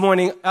 like this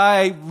morning,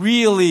 I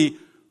really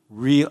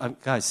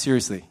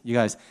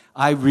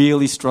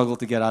struggled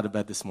to get out of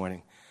bed this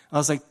morning. I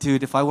was like,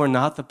 dude, if I were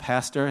not the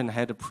pastor and I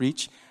had to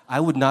preach, I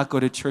would not go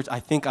to church. I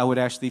think I would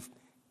actually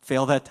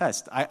fail that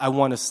test. I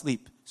want to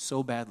sleep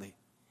so badly.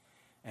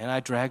 And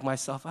I drag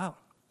myself out.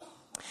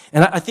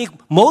 And I think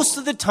most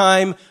of the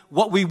time,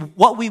 what we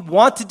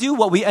want to do,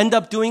 what we end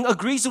up doing,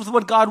 agrees with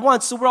what God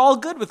wants, so we're all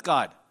good with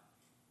God.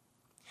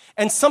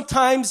 And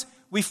sometimes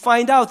we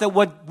find out that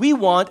what we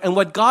want and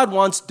what God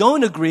wants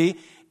don't agree,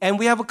 and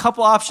we have a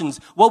couple options.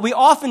 What we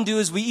often do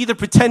is we either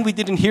pretend we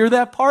didn't hear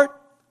that part.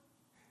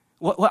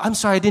 I'm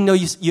sorry, I didn't know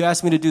you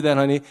asked me to do that,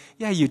 honey.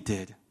 Yeah, you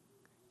did.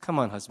 Come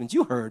on, husband,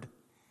 you heard.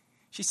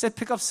 She said,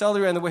 pick up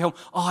celery on the way home.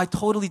 Oh, I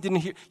totally didn't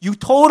hear. You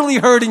totally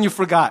heard and you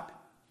forgot.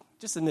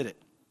 Just admit it.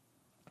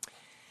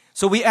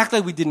 So we act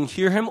like we didn't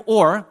hear him,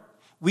 or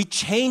we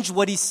change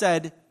what he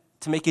said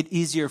to make it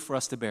easier for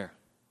us to bear.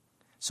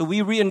 So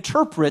we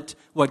reinterpret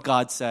what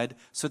God said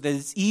so that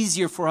it's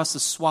easier for us to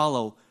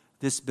swallow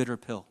this bitter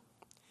pill.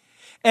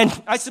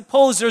 And I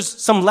suppose there's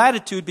some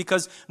latitude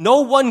because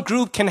no one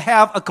group can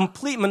have a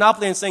complete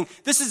monopoly in saying,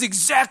 this is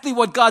exactly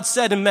what God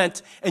said and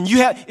meant, and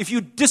if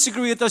you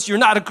disagree with us, you're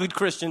not a good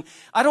Christian.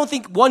 I don't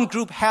think one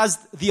group has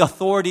the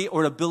authority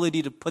or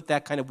ability to put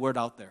that kind of word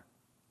out there.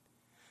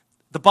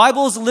 The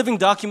Bible is a living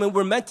document.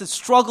 We're meant to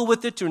struggle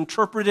with it, to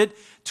interpret it,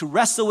 to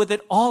wrestle with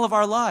it all of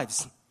our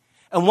lives.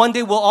 And one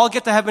day we'll all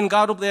get to heaven.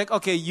 God will be like,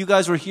 okay, you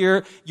guys were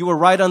here. You were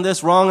right on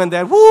this, wrong on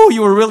that. Woo,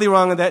 you were really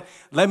wrong on that.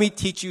 Let me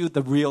teach you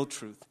the real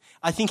truth.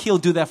 I think he'll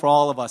do that for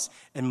all of us,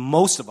 and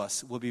most of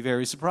us will be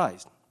very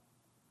surprised.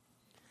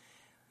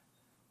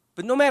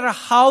 But no matter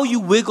how you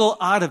wiggle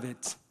out of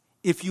it,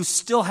 if you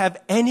still have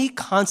any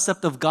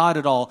concept of God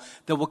at all,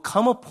 there will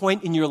come a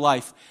point in your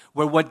life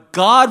where what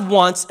God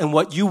wants and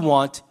what you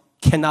want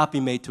cannot be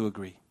made to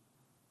agree.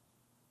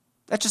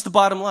 That's just the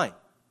bottom line.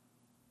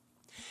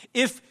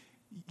 If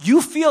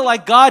you feel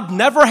like God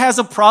never has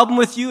a problem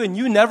with you and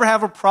you never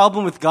have a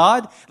problem with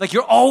God, like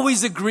you're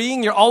always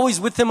agreeing, you're always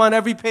with him on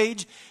every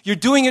page, you're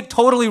doing it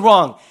totally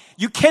wrong.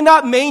 You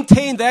cannot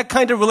maintain that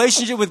kind of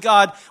relationship with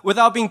God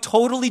without being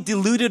totally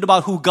deluded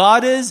about who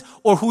God is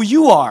or who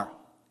you are.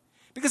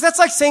 Because that's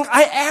like saying,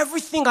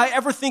 everything I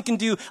ever think and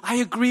do, I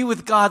agree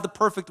with God, the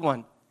perfect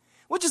one.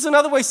 Which is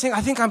another way of saying,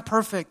 I think I'm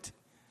perfect.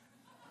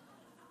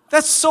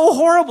 That's so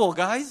horrible,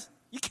 guys.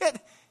 You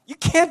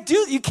can't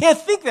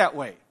think that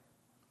way.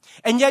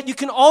 And yet you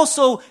can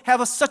also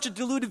have such a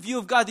deluded view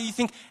of God that you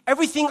think,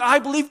 everything I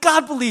believe,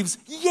 God believes.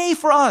 Yay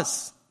for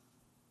us.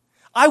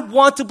 I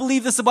want to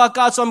believe this about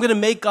God, so I'm going to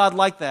make God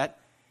like that.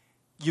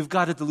 You've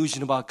got a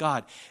delusion about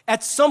God.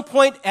 At some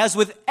point, as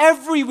with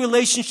every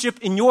relationship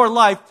in your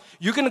life,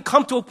 you're going to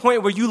come to a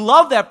point where you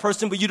love that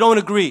person, but you don't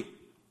agree.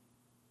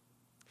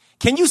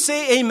 Can you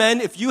say amen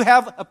if you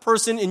have a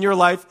person in your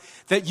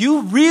life that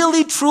you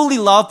really, truly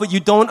love, but you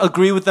don't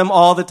agree with them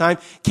all the time?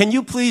 Can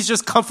you please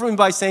just comfort me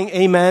by saying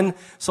amen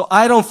so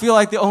I don't feel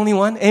like the only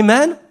one?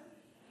 Amen?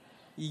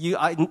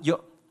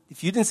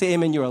 If you didn't say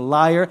amen, you're a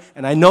liar,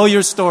 and I know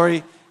your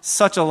story.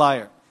 Such a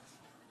liar.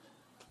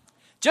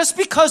 Just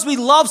because we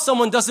love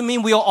someone doesn't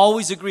mean we'll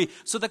always agree.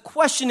 So the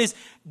question is,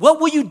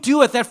 what will you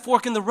do at that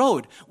fork in the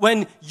road?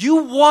 When you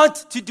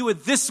want to do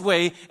it this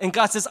way, and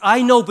God says,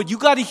 I know, but you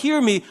got to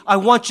hear me. I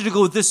want you to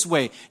go this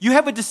way. You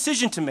have a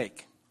decision to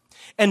make.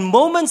 And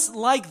moments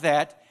like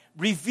that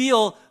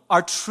reveal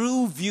our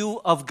true view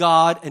of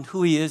God and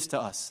who he is to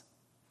us.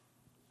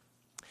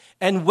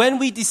 And when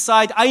we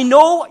decide, I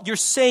know you're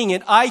saying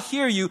it, I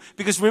hear you,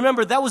 because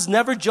remember, that was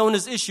never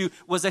Jonah's issue,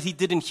 was that he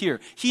didn't hear.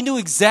 He knew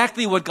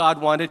exactly what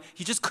God wanted.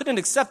 He just couldn't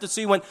accept it.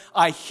 So he went,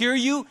 I hear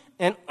you,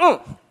 and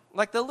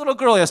like the little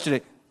girl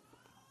yesterday.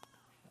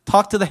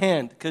 Talk to the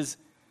hand, because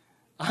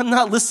I'm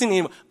not listening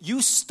anymore.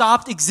 You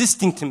stopped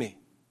existing to me.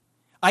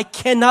 I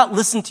cannot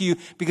listen to you,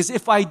 because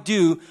if I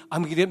do,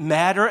 I'm going to get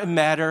madder and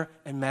madder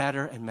and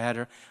madder and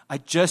madder.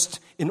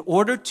 In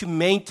order to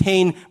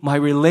maintain my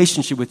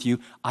relationship with you,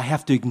 I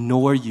have to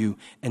ignore you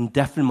and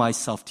deafen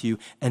myself to you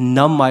and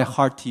numb my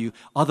heart to you.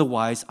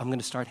 Otherwise, I'm going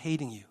to start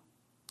hating you.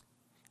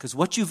 Because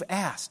what you've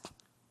asked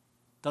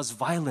does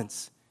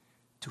violence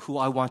to who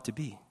I want to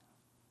be.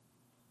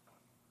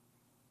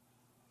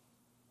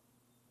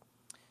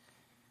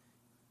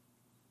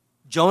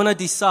 Jonah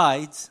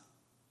decides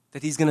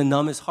that he's going to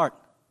numb his heart.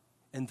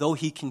 And though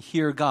he can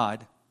hear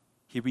God,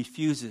 he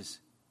refuses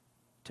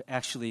to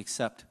actually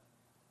accept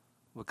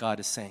what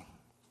God is saying.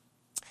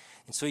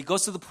 And so he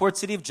goes to the port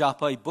city of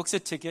Joppa, he books a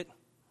ticket,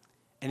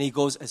 and he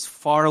goes as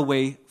far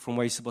away from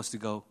where he's supposed to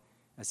go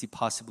as he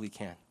possibly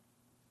can.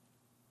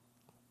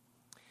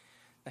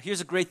 Now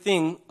here's a great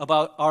thing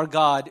about our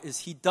God is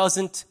he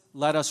doesn't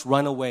let us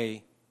run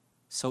away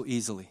so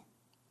easily.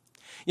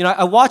 You know,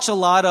 I watch a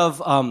lot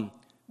of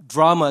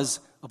dramas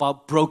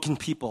about broken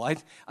people.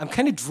 I'm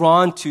kind of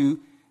drawn to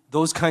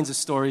those kinds of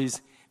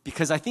stories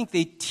because I think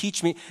they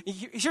teach me.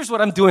 Here's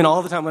what I'm doing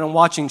all the time when I'm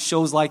watching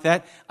shows like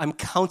that. I'm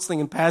counseling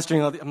and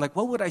pastoring. I'm like,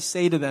 what would I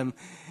say to them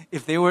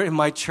if they were in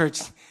my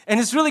church? And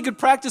it's really good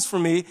practice for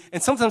me.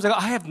 And sometimes I go,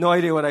 I have no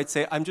idea what I'd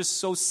say. I'm just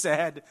so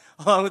sad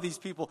along with these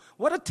people.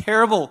 What a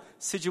terrible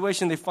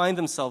situation they find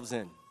themselves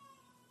in.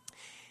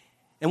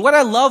 And what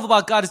I love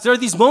about God is there are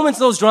these moments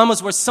in those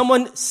dramas where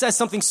someone says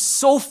something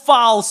so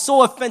foul,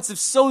 so offensive,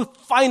 so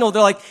final.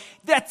 They're like,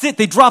 that's it.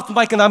 They drop the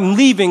mic and I'm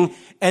leaving.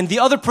 And the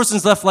other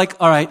person's left like,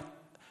 all right,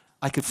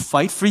 I could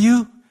fight for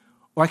you.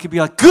 Or I could be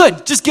like,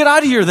 good, just get out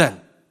of here then.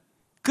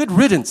 Good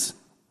riddance.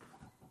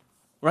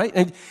 Right?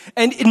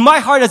 And in my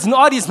heart as an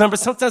audience member,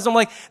 sometimes I'm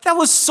like, that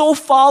was so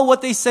foul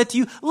what they said to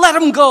you. Let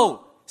them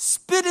go.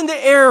 Spit in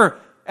the air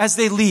as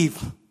they leave.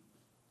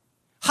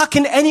 How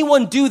can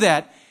anyone do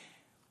that?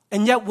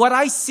 And yet what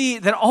I see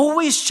that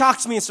always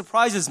shocks me and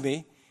surprises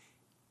me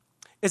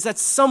is that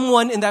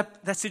someone in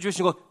that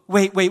situation goes,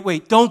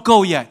 wait, don't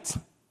go yet.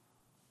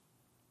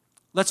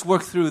 Let's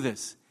work through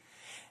this.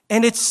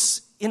 And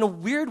it's, in a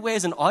weird way,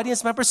 as an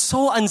audience member,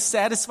 so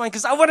unsatisfying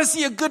because I want to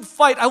see a good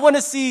fight. I want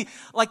to see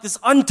like this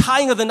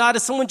untying of the knot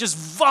as someone just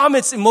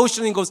vomits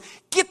emotionally and goes,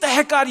 get the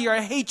heck out of here.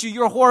 I hate you.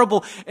 You're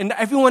horrible. And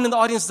everyone in the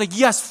audience is like,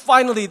 yes,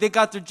 finally, they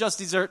got their just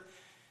dessert.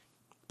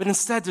 But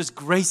instead, there's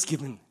grace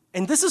given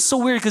And this is so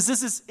weird because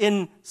this is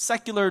in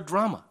secular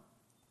drama.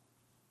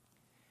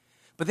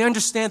 But they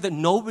understand that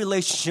no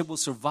relationship will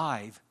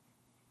survive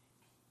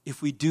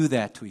if we do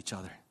that to each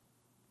other.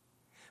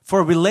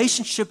 For a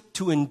relationship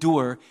to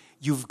endure,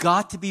 you've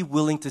got to be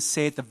willing to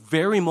say at the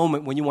very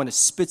moment when you want to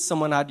spit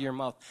someone out of your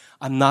mouth,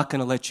 I'm not going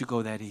to let you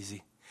go that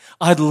easy.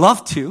 I'd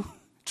love to,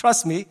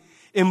 trust me.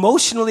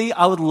 Emotionally,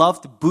 I would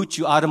love to boot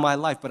you out of my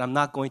life, but I'm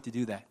not going to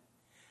do that.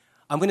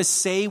 I'm going to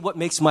say what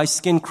makes my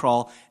skin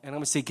crawl, and I'm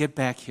going to say, get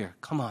back here.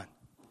 Come on.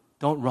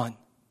 Don't run.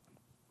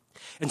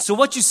 And so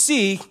what you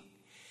see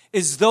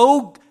is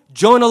though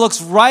Jonah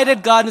looks right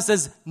at God and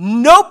says,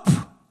 nope,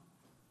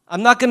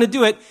 I'm not going to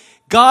do it.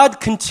 God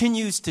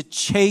continues to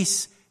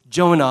chase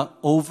Jonah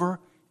over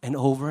and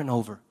over and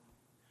over.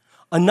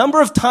 A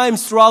number of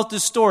times throughout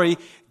this story,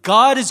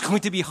 God is going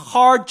to be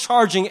hard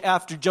charging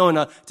after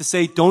Jonah to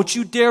say, don't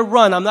you dare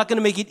run. I'm not going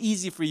to make it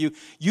easy for you.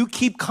 You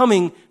keep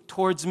coming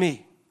towards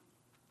me.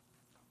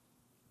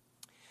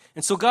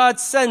 And so God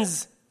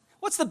sends,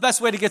 what's the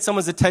best way to get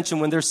someone's attention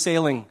when they're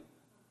sailing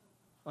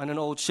on an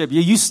old ship?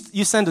 You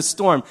send a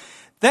storm.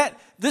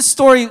 This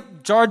story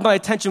jarred my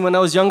attention when I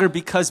was younger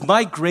because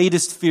my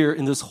greatest fear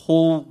in this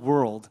whole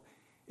world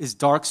is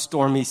dark,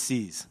 stormy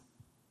seas.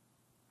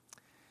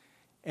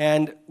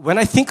 And when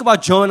I think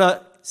about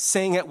Jonah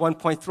saying at one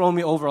point, throw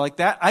me over like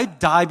that, I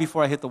die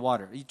before I hit the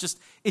water.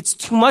 It's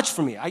too much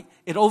for me.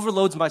 It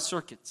overloads my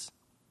circuits.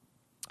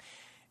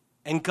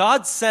 And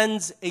God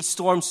sends a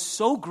storm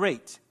so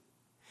great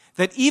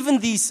that even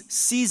these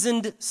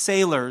seasoned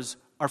sailors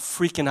are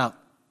freaking out.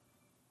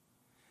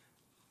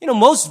 You know,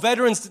 most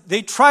veterans,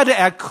 they try to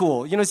act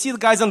cool. You know, see the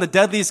guys on the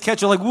Deadliest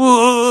Catch are like,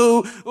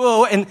 whoa,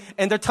 whoa, and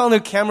they're telling their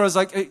cameras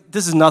like, hey,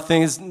 this is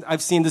nothing.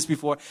 I've seen this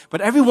before.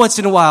 But every once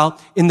in a while,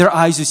 in their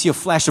eyes, you see a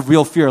flash of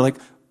real fear, like,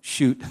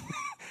 shoot.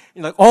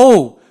 You're like,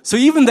 oh, so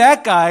even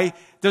that guy,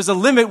 there's a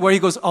limit where he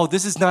goes, oh,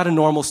 this is not a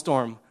normal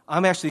storm.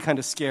 I'm actually kind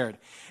of scared.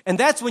 And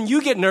that's when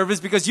you get nervous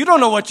because you don't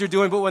know what you're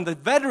doing. But when the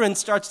veteran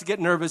starts to get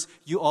nervous,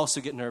 you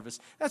also get nervous.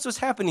 That's what's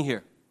happening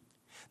here.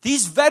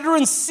 These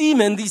veteran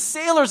seamen, these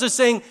sailors are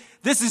saying,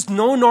 this is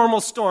no normal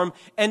storm.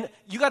 And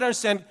you got to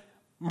understand,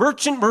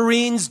 merchant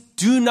marines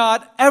do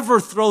not ever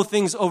throw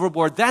things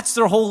overboard. That's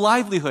their whole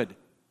livelihood.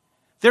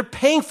 They're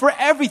paying for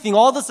everything,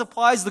 all the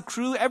supplies, the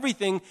crew,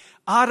 everything,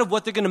 out of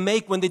what they're going to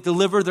make when they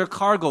deliver their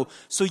cargo.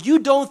 So you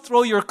don't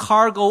throw your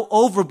cargo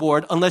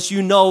overboard unless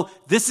you know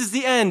this is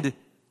the end.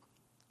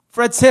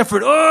 Fred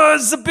Sanford, oh,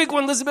 this is a big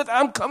one, Elizabeth,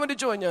 I'm coming to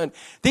join you. And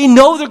they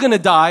know they're going to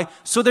die,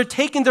 so they're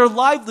taking their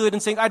livelihood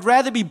and saying, I'd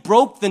rather be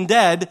broke than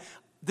dead.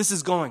 This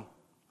is going.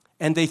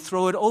 And they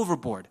throw it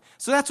overboard.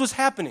 So that's what's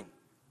happening.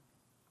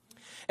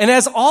 And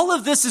as all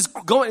of this is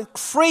going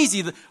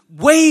crazy, the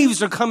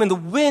waves are coming, the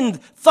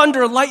wind,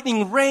 thunder,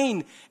 lightning,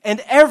 rain,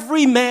 and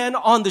every man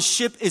on the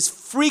ship is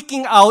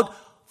freaking out,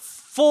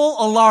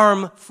 full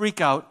alarm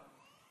freak out.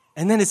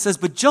 And then it says,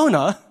 but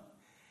Jonah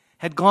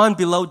had gone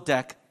below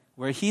deck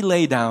where he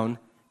lay down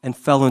and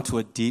fell into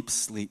a deep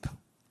sleep.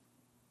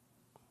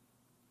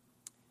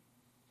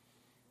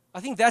 I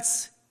think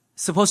that's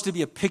supposed to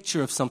be a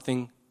picture of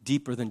something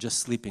deeper than just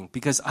sleeping,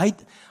 because I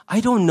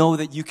don't know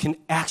that you can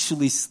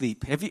actually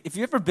sleep. Have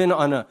you ever been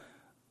on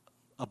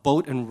a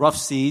boat in rough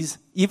seas,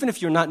 even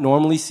if you're not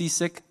normally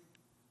seasick,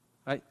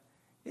 right?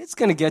 It's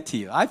going to get to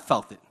you. I've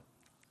felt it.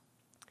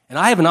 And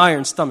I have an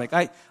iron stomach.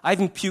 I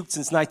haven't puked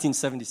since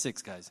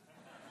 1976, guys.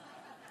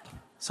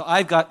 So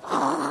I've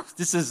got,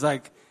 this is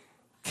like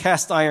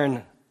cast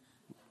iron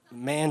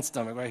man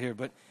stomach right here,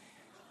 but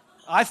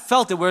I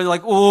felt it where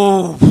like,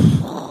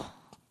 oh,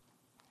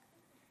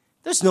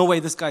 there's no way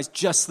this guy's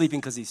just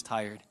sleeping because he's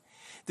tired.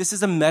 This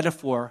is a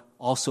metaphor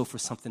also for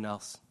something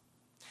else.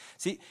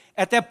 See,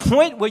 at that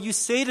point where you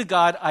say to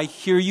God, I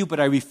hear you, but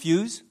I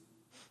refuse,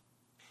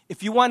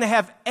 if you want to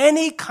have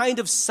any kind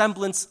of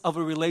semblance of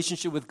a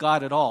relationship with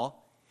God at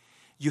all,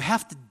 you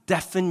have to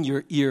deafen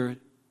your ear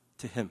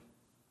to Him.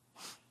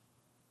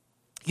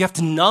 You have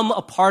to numb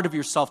a part of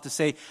yourself to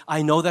say,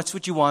 I know that's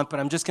what you want, but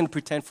I'm just going to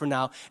pretend for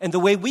now. And the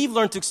way we've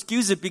learned to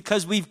excuse it,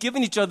 because we've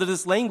given each other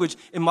this language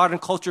in modern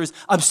culture, is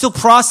I'm still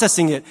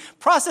processing it.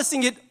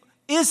 Processing it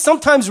is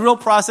sometimes real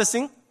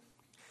processing,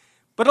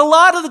 but a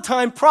lot of the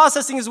time,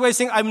 processing is a way of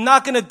saying, I'm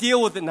not going to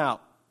deal with it now.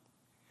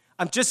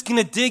 I'm just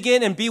going to dig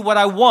in and be what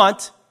I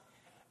want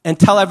and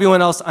tell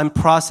everyone else I'm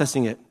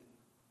processing it.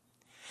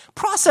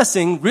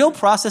 Processing, real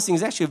processing,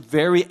 is actually a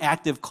very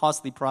active,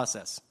 costly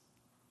process.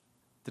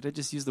 Did I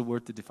just use the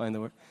word to define the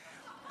word?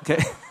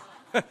 Okay.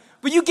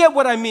 But you get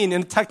what I mean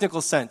in a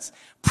technical sense.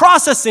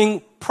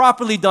 Processing,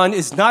 properly done,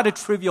 is not a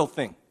trivial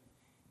thing.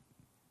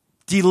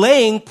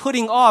 Delaying,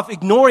 putting off,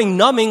 ignoring,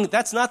 numbing,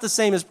 that's not the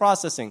same as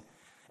processing.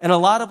 And a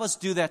lot of us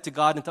do that to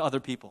God and to other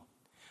people.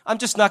 I'm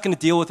just not going to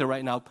deal with it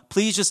right now.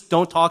 Please just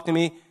don't talk to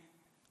me.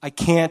 I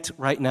can't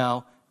right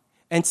now.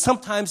 And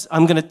sometimes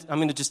I'm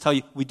going to just tell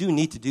you, we do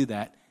need to do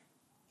that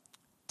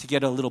to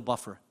get a little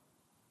buffer.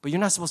 But you're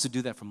not supposed to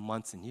do that for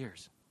months and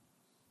years.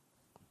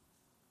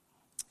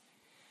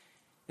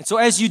 And so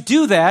as you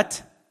do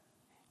that,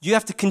 you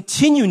have to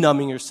continue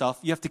numbing yourself.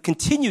 You have to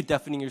continue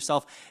deafening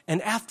yourself.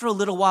 And after a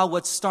little while,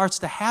 what starts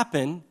to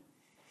happen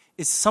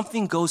is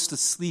something goes to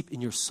sleep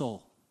in your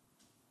soul.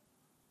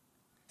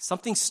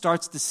 Something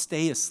starts to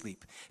stay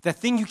asleep. That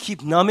thing you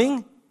keep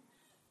numbing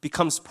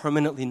becomes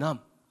permanently numb.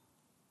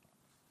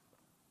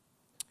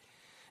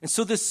 And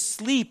so this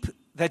sleep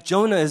that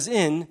Jonah is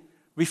in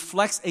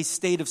reflects a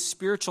state of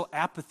spiritual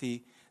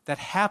apathy that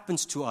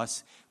happens to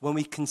us when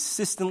we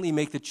consistently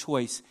make the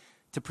choice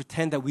to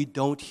pretend that we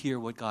don't hear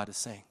what God is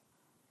saying.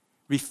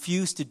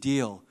 Refuse to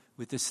deal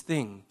with this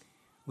thing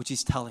which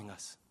He's telling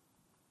us.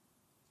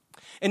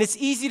 And it's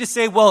easy to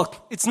say, well,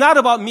 it's not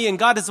about me and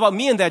God, it's about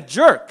me and that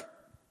jerk.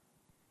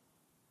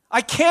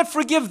 I can't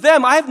forgive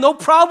them. I have no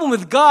problem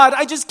with God.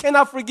 I just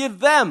cannot forgive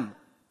them.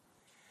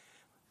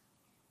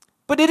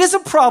 But it is a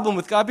problem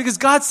with God because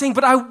God's saying,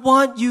 but I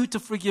want you to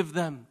forgive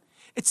them.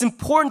 It's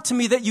important to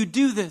me that you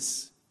do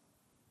this.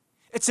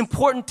 It's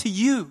important to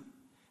you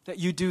that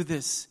you do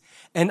this.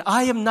 And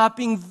I am not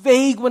being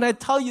vague when I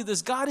tell you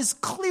this. God is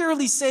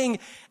clearly saying,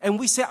 and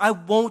we say, I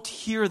won't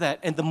hear that.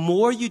 And the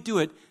more you do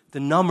it, the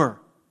number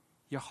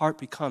your heart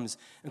becomes.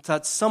 Until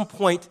at some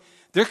point,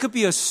 there could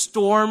be a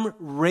storm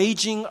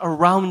raging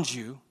around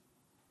you,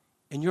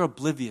 and you're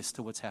oblivious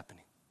to what's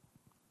happening.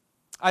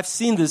 I've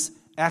seen this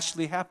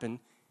actually happen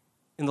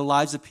in the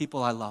lives of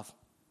people I love.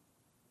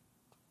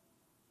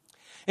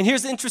 And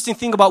here's the interesting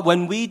thing about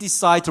when we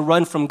decide to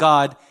run from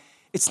God,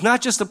 it's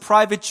not just a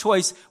private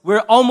choice.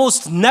 We're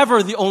almost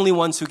never the only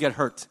ones who get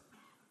hurt.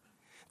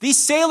 These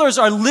sailors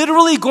are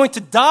literally going to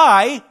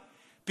die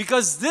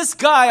because this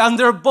guy on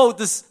their boat,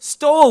 this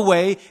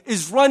stowaway,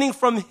 is running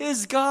from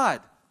his God.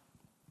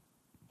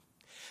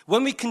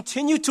 When we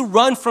continue to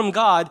run from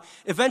God,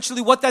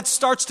 eventually what that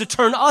starts to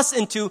turn us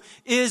into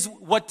is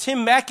what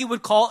Tim Mackey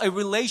would call a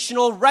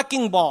relational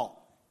wrecking ball.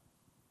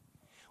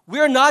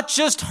 We're not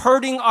just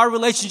hurting our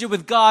relationship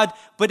with God,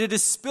 but it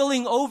is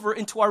spilling over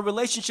into our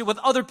relationship with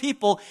other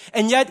people.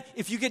 And yet,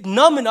 if you get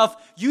numb enough,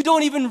 you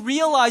don't even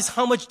realize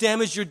how much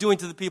damage you're doing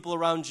to the people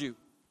around you.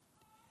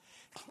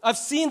 I've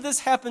seen this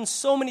happen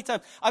so many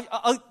times.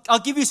 I'll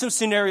give you some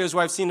scenarios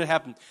where I've seen it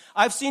happen.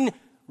 I've seen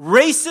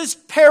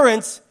racist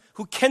parents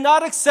who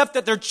cannot accept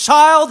that their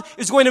child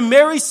is going to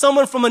marry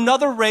someone from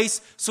another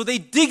race, so they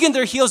dig in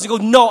their heels and go,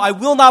 no, I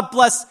will not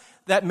bless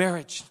that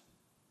marriage.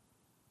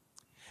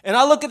 And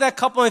I look at that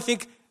couple and I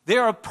think they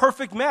are a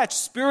perfect match,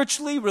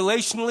 spiritually,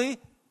 relationally,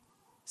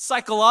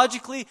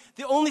 psychologically.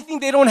 The only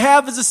thing they don't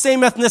have is the same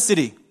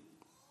ethnicity.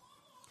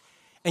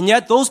 And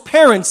yet those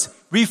parents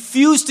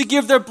refuse to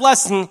give their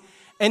blessing,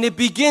 and it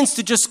begins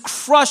to just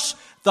crush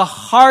the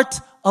heart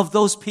of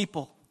those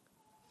people.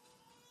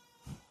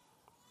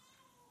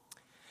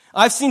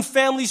 I've seen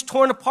families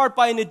torn apart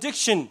by an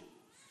addiction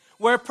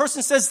where a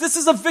person says, this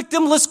is a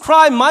victimless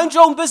crime. Mind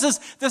your own business.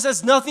 This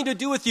has nothing to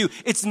do with you.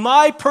 It's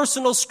my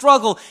personal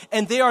struggle.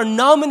 And they are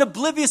numb and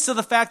oblivious to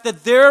the fact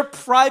that their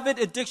private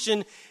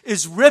addiction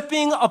is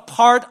ripping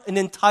apart an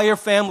entire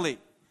family.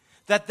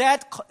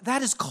 That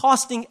is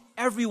costing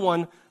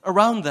everyone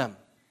around them.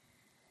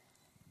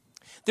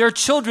 There are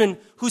children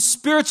whose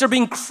spirits are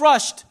being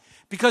crushed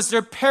because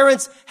their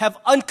parents have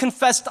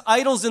unconfessed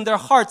idols in their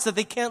hearts that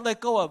they can't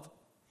let go of.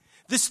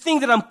 This thing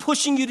that I'm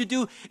pushing you to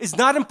do is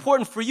not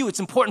important for you. It's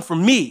important for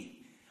me.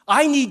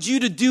 I need you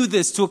to do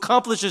this, to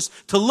accomplish this,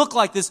 to look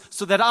like this,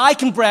 so that I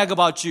can brag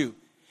about you.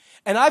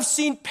 And I've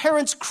seen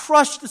parents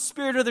crush the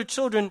spirit of their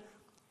children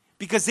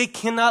because they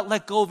cannot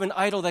let go of an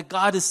idol that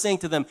God is saying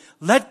to them,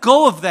 let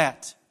go of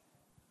that.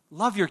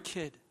 Love your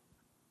kid.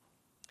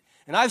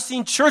 And I've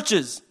seen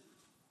churches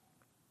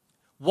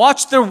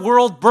watch their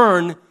world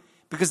burn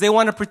because they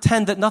want to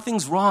pretend that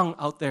nothing's wrong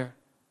out there.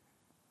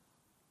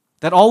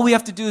 That all we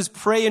have to do is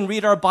pray and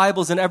read our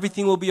Bibles and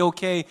everything will be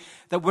okay.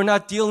 That we're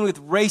not dealing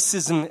with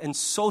racism and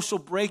social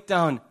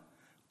breakdown,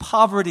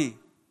 poverty,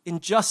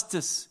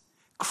 injustice,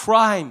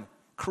 crime,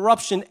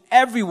 corruption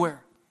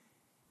everywhere.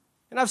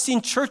 And I've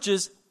seen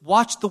churches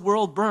watch the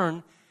world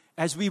burn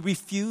as we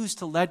refuse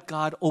to let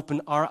God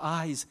open our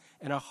eyes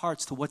and our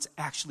hearts to what's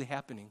actually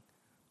happening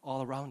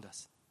all around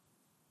us.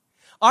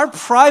 Our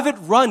private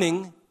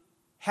running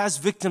has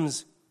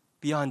victims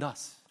beyond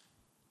us.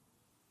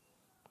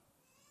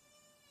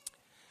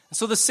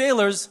 So the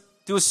sailors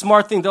do a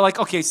smart thing. They're like,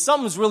 okay,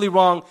 something's really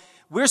wrong.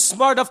 We're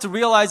smart enough to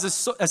realize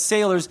as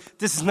sailors,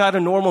 this is not a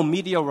normal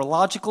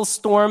meteorological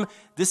storm.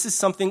 This is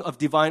something of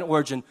divine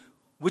origin.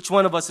 Which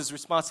one of us is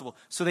responsible?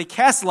 So they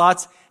cast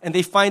lots, and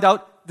they find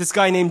out this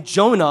guy named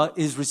Jonah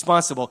is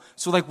responsible.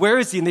 So like, where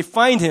is he? And they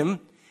find him,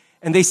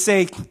 and they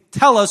say,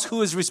 tell us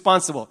who is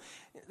responsible.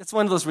 That's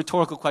one of those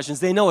rhetorical questions.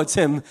 They know it's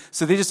him,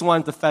 so they just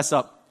wanted to fess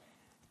up.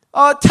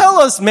 Tell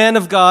us, man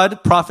of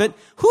God, prophet,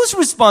 who's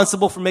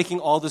responsible for making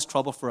all this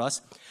trouble for us?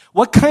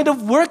 What kind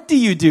of work do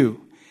you do?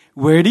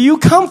 Where do you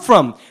come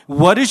from?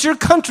 What is your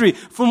country?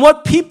 From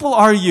what people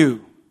are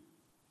you?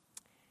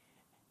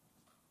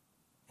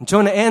 And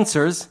Jonah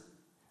answers,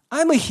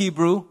 I'm a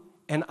Hebrew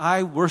and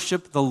I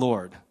worship the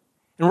Lord.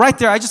 And right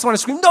there, I just want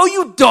to scream, no,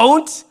 you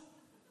don't.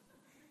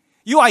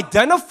 You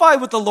identify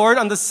with the Lord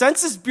on the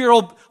Census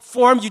Bureau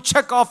form. You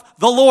check off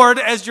the Lord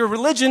as your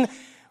religion.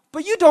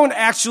 But you don't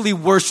actually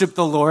worship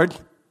the Lord.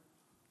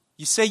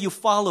 You say you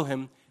follow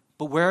him,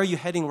 but where are you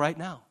heading right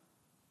now?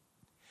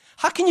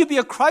 How can you be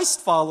a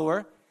Christ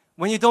follower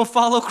when you don't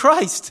follow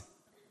Christ?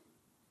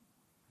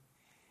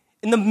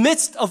 In the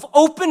midst of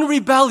open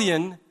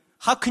rebellion,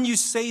 how can you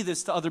say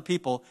this to other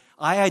people?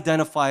 I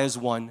identify as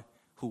one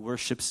who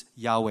worships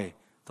Yahweh,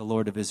 the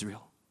Lord of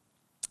Israel.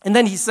 And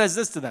then he says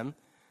this to them.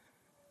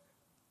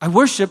 I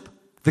worship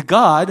the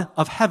God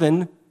of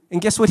heaven.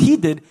 And guess what he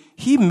did?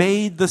 He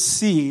made the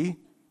sea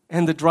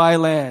and the dry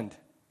land.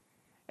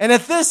 And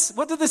at this,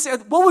 what did they say?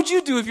 What would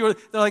you do if you were,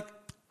 they're like,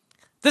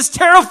 this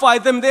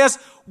terrified them. They asked,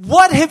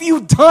 what have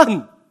you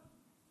done?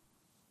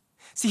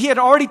 See, he had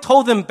already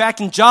told them back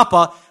in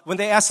Joppa when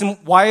they asked him,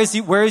 where is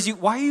he?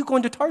 Why are you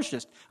going to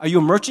Tarshish? Are you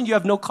a merchant? You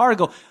have no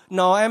cargo.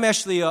 No, I'm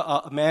actually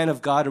a man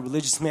of God, a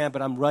religious man,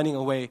 but I'm running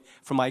away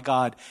from my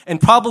God. And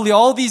probably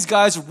all these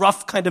guys,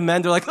 rough kind of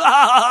men, they're like,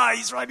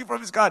 he's running from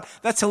his God.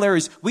 That's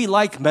hilarious. We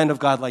like men of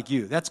God like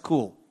you. That's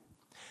cool.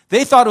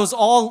 They thought it was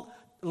all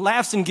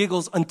laughs and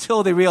giggles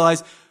until they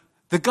realized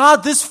the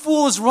God this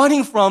fool is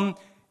running from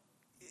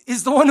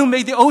is the one who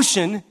made the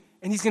ocean,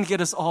 and he's going to get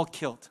us all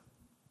killed.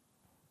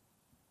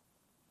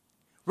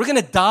 We're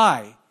going to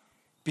die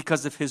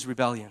because of his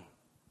rebellion.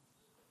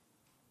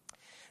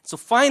 So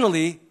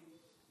finally,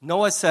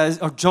 Jonah says,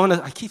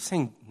 Jonah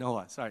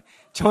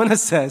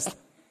says,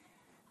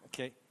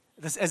 okay,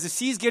 as the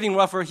sea's getting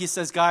rougher, he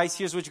says, guys,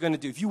 here's what you're going to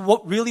do. If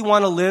you really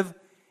want to live,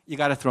 you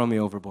got to throw me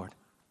overboard.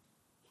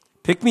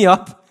 Pick me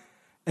up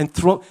and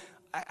throw.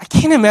 I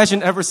can't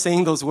imagine ever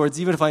saying those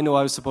words, even if I know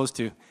I was supposed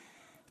to.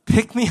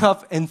 Pick me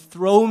up and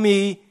throw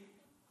me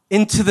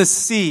into the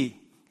sea,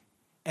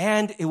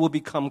 and it will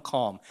become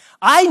calm.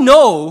 I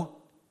know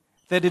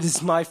that it is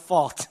my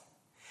fault.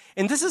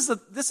 And this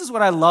is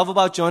what I love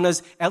about Jonah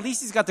is at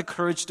least he's got the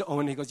courage to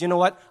own it. He goes, you know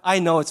what? I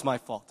know it's my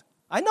fault.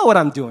 I know what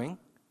I'm doing.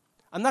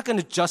 I'm not going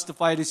to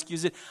justify it,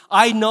 excuse it.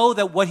 I know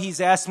that what he's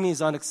asked me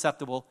is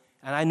unacceptable,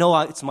 and I know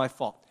it's my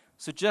fault.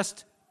 So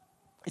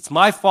it's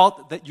my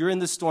fault that you're in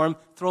the storm.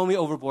 Throw me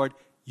overboard.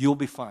 You'll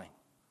be fine.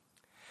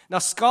 Now,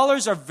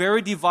 scholars are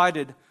very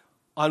divided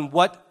on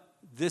what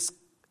this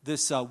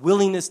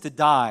willingness to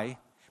die.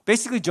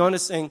 Basically,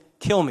 Jonah's saying,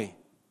 kill me.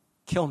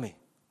 Kill me.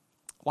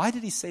 Why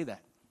did he say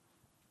that?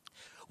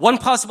 One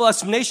possible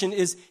explanation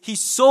is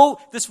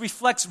this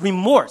reflects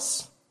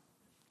remorse.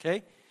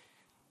 Okay?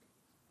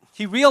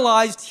 He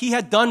realized he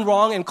had done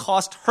wrong and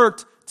caused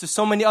hurt to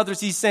so many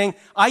others. He's saying,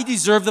 I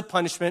deserve the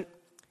punishment.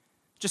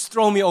 Just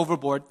throw me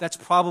overboard. That's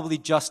probably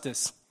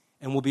justice,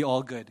 and we'll be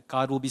all good.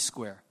 God will be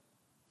square.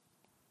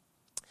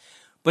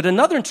 But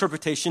another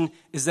interpretation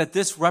is that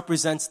this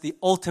represents the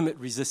ultimate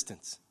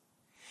resistance.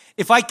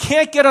 If I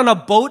can't get on a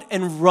boat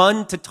and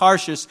run to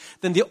Tarshish,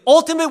 then the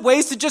ultimate way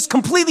is to just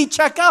completely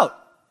check out.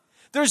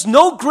 There's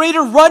no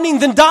greater running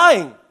than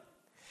dying.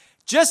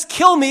 Just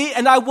kill me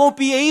and I won't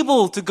be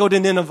able to go to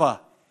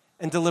Nineveh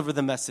and deliver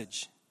the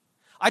message.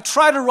 I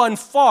try to run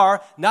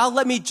far. Now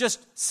let me just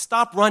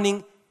stop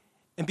running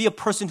and be a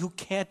person who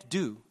can't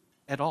do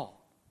at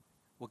all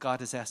what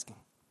God is asking.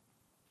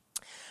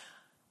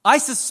 I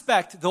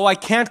suspect, though I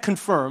can't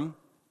confirm,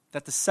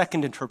 that the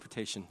second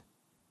interpretation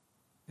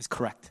is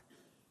correct.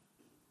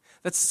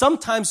 That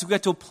sometimes we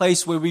get to a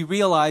place where we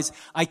realize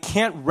I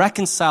can't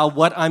reconcile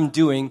what I'm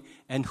doing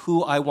and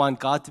who I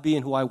want God to be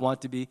and who I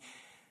want to be,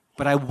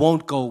 but I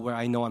won't go where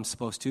I know I'm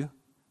supposed to.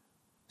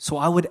 So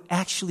I would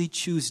actually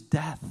choose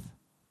death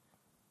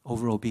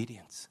over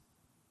obedience.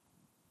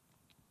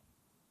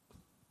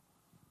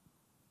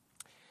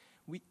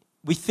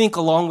 We think,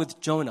 along with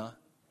Jonah,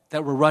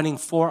 that we're running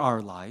for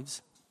our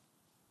lives.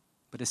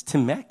 But as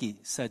Tim Mackey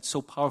said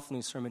so powerfully in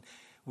his sermon,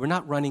 we're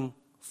not running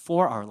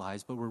for our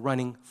lives, but we're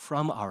running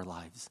from our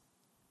lives.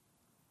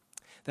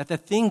 That the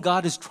thing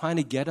God is trying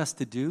to get us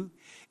to do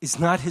is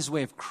not his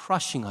way of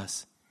crushing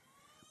us,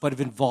 but of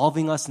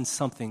involving us in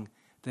something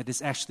that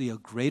is actually a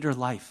greater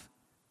life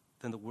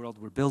than the world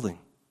we're building.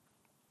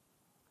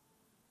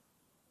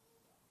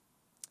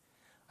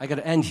 I got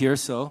to end here,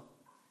 so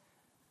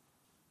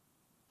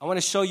I want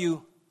to show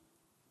you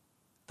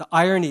the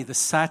irony, the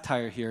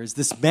satire here is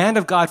this man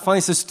of God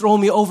finally says, throw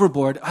me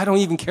overboard. I don't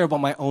even care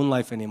about my own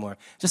life anymore.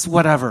 Just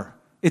whatever.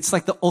 It's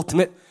like the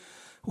ultimate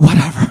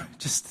whatever.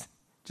 Just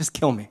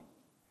kill me.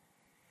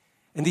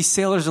 And these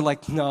sailors are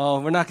like, no,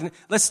 we're not going to.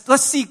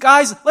 Let's see,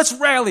 guys, let's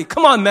rally.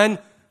 Come on, men.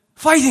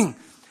 Fighting.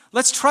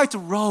 Let's try to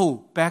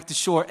row back to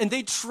shore. And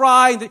they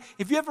try.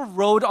 If you ever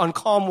rowed on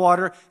calm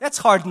water, that's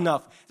hard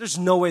enough. There's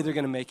no way they're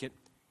going to make it.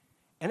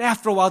 And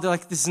after a while, they're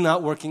like, this is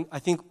not working. I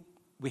think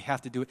we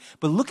have to do it.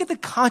 But look at the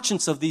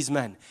conscience of these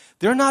men.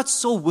 They're not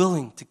so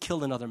willing to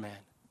kill another man.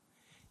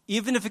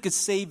 Even if it could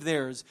save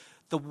theirs.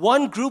 The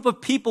one group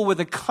of people with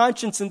a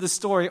conscience in the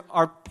story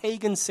are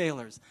pagan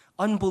sailors,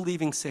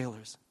 unbelieving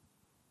sailors.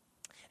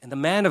 And the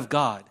man of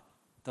God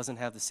doesn't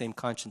have the same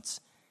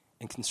conscience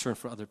and concern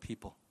for other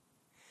people.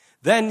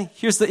 Then,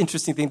 here's the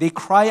interesting thing. They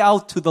cry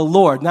out to the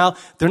Lord. Now,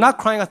 they're not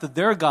crying out to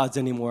their gods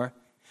anymore.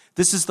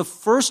 This is the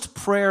first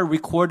prayer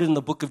recorded in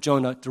the book of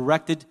Jonah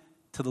directed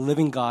to the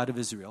living God of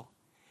Israel.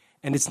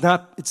 And it's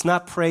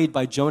not prayed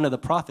by Jonah the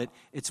prophet.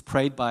 It's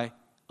prayed by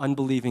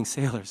unbelieving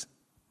sailors.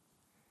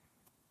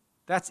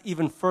 That's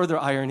even further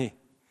irony.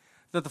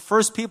 that the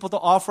first people to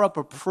offer up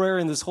a prayer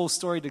in this whole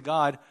story to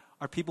God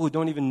are people who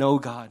don't even know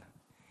God.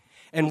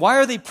 And why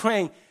are they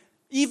praying?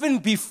 Even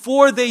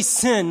before they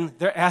sin,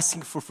 they're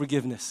asking for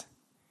forgiveness.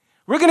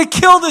 We're going to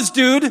kill this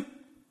dude.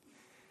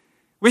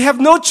 We have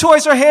no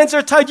choice. Our hands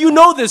are tied. You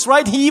know this,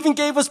 right? He even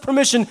gave us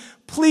permission.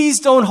 Please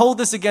don't hold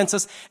this against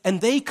us. And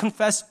they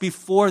confess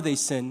before they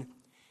sin.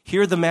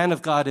 Here the man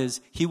of God is.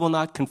 He will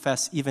not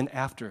confess even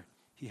after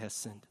he has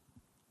sinned.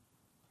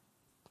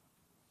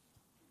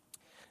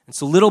 And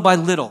so little by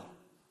little,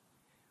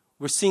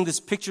 we're seeing this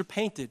picture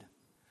painted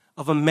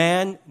of a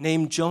man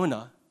named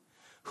Jonah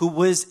who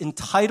was in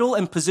title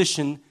and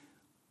position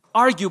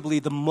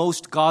arguably the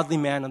most godly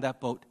man on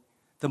that boat,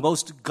 the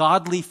most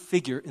godly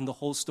figure in the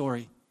whole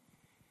story.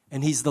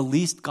 And he's the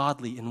least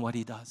godly in what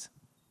he does.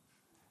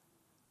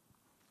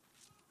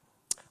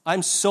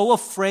 I'm so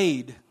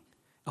afraid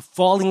of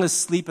falling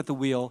asleep at the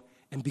wheel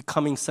and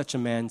becoming such a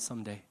man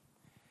someday.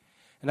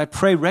 And I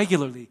pray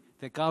regularly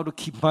that God will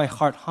keep my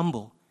heart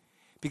humble,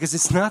 because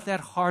it's not that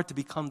hard to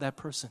become that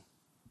person.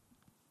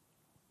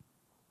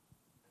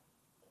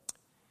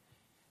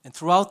 And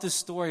throughout this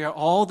story are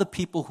all the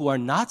people who are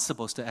not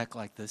supposed to act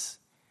like this,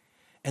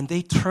 and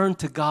they turn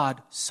to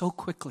God so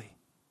quickly.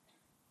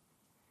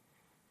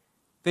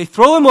 They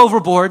throw him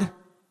overboard,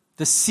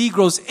 the sea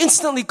grows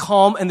instantly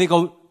calm, and they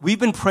go, we've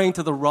been praying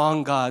to the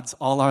wrong gods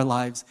all our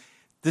lives.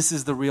 This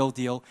is the real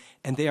deal.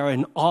 And they are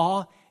in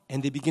awe,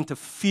 and they begin to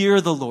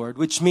fear the Lord,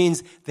 which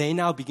means they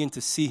now begin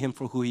to see him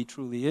for who he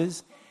truly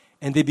is,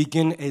 and they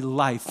begin a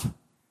life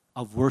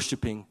of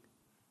worshiping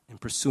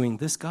and pursuing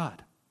this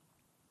God.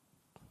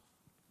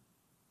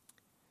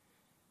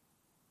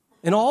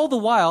 And all the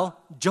while,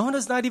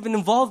 Jonah's not even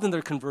involved in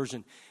their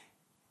conversion.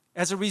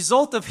 As a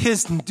result of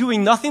his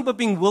doing nothing but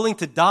being willing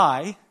to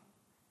die,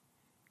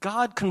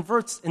 God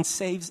converts and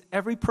saves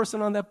every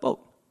person on that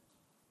boat.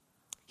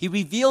 He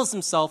reveals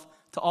himself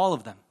to all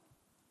of them.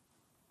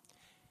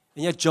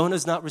 And yet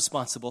Jonah's not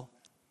responsible.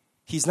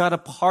 He's not a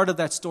part of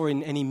that story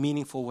in any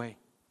meaningful way.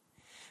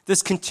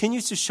 This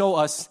continues to show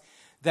us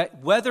that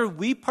whether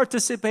we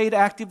participate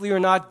actively or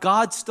not,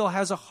 God still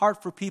has a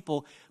heart for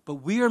people, but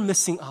we are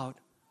missing out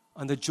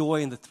on the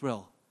joy and the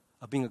thrill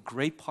of being a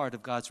great part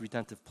of God's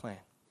redemptive plan.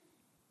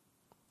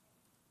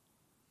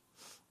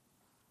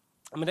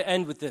 I'm going to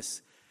end with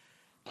this.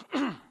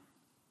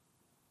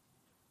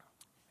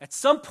 At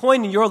some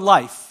point in your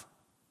life,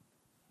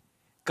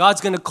 God's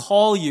going to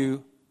call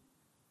you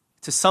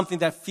to something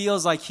that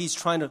feels like he's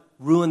trying to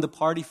ruin the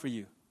party for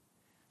you,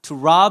 to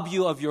rob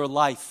you of your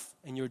life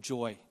and your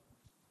joy.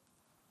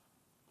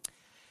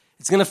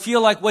 It's going to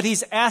feel like what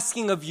he's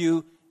asking of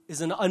you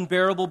is an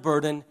unbearable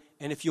burden,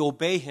 and if you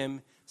obey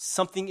him,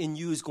 something in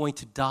you is going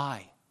to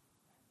die.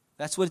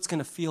 That's what it's going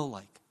to feel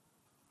like.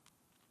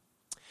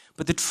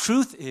 But the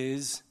truth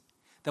is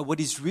that what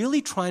he's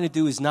really trying to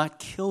do is not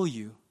kill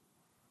you,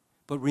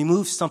 but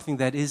remove something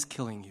that is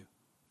killing you.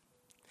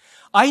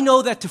 I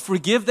know that to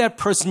forgive that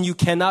person you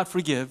cannot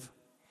forgive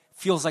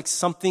feels like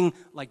something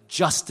like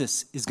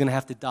justice is going to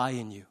have to die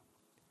in you.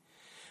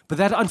 But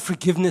that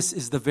unforgiveness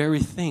is the very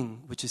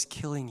thing which is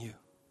killing you.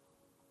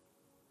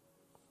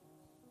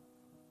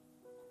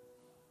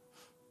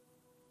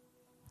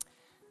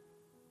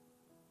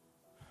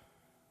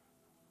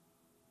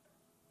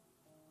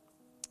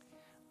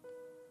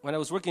 When I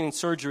was working in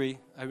surgery,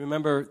 I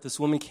remember this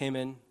woman came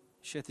in.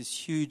 She had this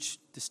huge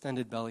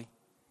distended belly.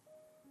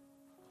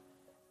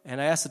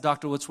 And I asked the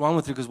doctor what's wrong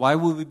with her, because why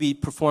would we be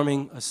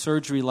performing a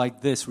surgery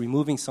like this,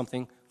 removing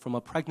something from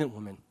a pregnant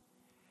woman?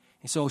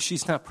 He said, oh,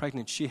 she's not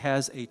pregnant. She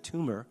has a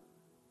tumor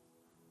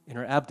in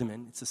her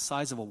abdomen. It's the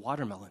size of a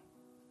watermelon.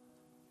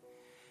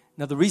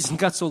 Now, the reason it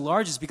got so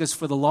large is because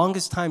for the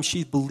longest time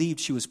she believed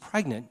she was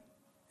pregnant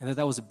and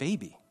that was a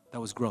baby that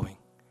was growing.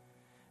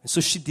 And so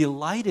she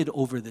delighted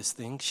over this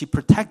thing. She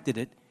protected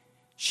it.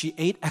 She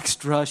ate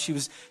extra. She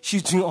was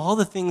doing all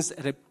the things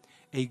that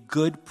a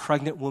good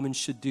pregnant woman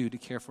should do to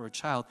care for a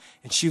child.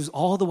 And she was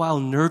all the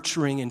while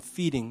nurturing and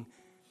feeding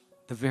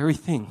the very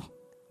thing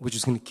which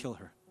was going to kill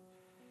her.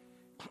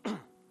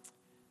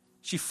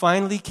 She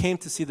finally came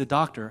to see the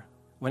doctor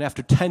when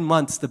after 10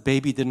 months the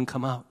baby didn't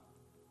come out.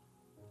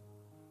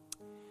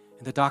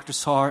 And the doctor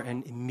saw her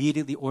and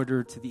immediately ordered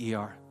her to the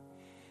ER.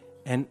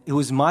 And it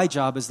was my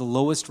job as the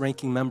lowest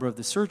ranking member of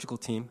the surgical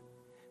team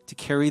to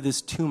carry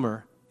this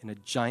tumor in a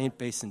giant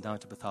basin down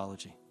to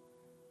pathology.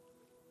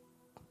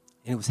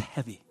 And it was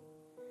heavy.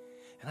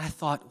 And I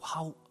thought,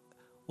 wow,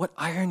 what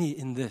irony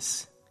in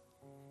this.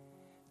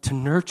 To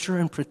nurture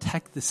and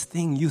protect this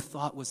thing you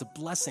thought was a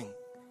blessing.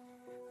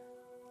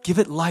 Give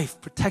it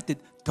life, protect it.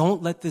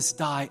 Don't let this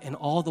die. And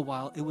all the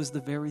while, it was the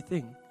very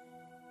thing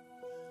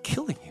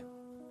killing you.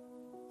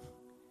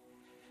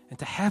 And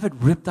to have it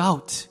ripped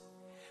out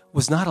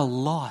was not a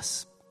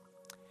loss,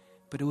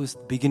 but it was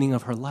the beginning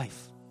of her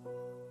life.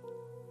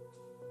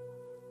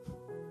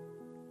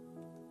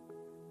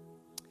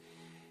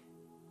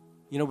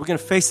 You know, we're going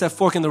to face that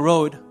fork in the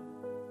road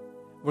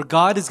where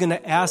God is going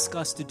to ask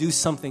us to do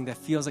something that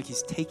feels like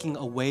he's taking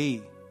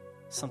away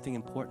something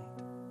important.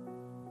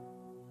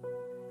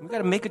 And we've got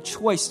to make a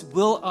choice.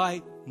 Will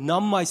I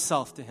numb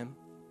myself to him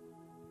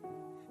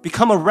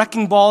become a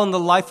wrecking ball in the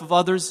life of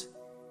others,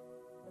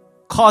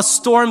 cause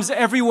storms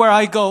everywhere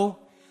I go,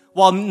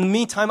 while in the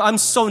meantime I'm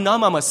so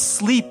numb I'm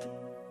asleep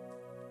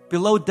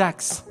below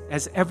decks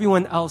as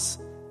everyone else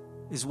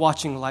is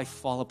watching life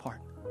fall apart?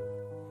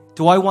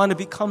 Do I want to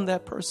become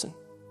that person?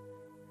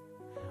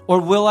 Or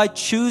will I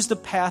choose the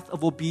path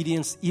of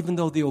obedience even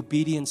though the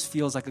obedience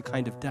feels like a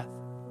kind of death?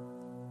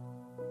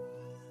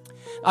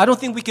 I don't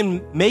think we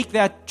can make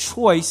that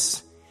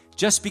choice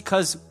just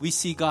because we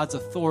see God's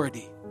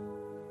authority.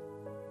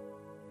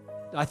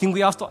 I think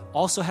we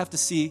also have to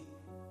see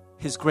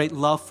His great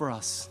love for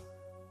us.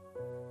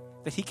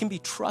 That He can be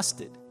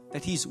trusted.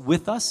 That He's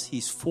with us.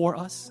 He's for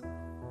us.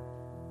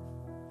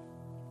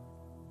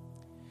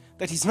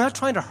 That He's not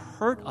trying to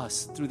hurt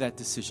us through that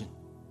decision.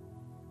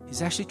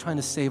 He's actually trying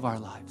to save our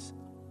lives.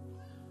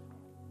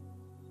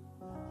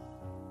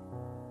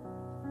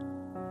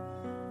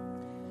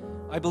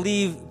 I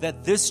believe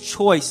that this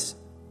choice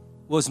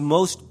was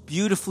most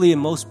beautifully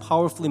and most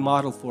powerfully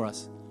modeled for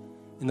us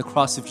in the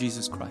cross of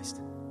Jesus Christ.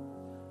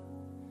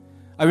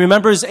 I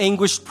remember His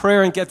anguished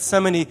prayer in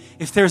Gethsemane,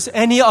 if there's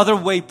any other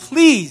way,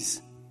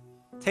 please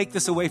take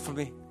this away from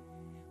me.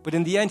 But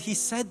in the end, He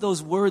said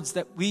those words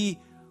that we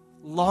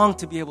long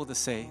to be able to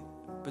say,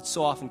 but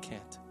so often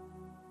can't.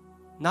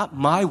 Not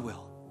my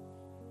will,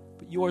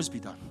 but yours be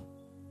done.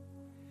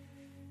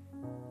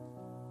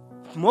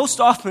 Most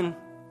often,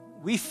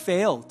 we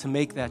fail to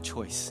make that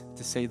choice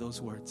to say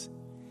those words.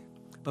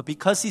 But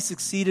because He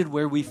succeeded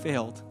where we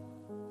failed,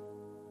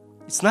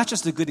 it's not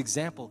just a good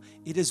example,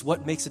 it is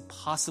what makes it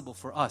possible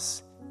for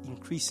us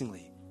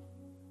increasingly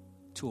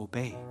to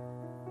obey.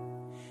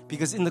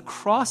 Because in the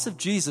cross of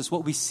Jesus,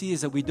 what we see is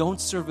that we don't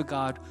serve a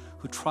God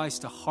who tries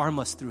to harm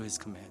us through His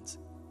commands,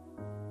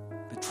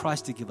 but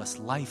tries to give us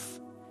life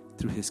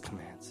through His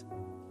commands.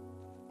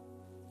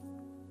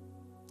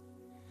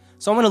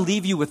 So I want to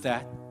leave you with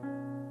that.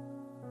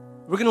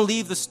 We're going to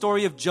leave the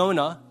story of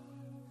Jonah,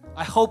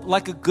 I hope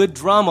like a good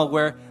drama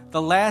where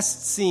the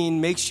last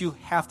scene makes you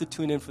have to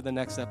tune in for the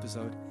next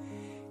episode.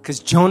 Because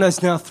Jonah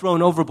is now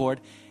thrown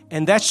overboard.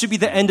 And that should be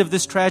the end of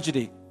this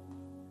tragedy.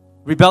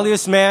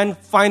 Rebellious man,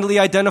 finally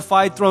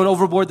identified, thrown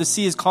overboard. The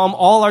sea is calm.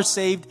 All are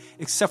saved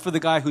except for the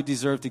guy who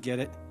deserved to get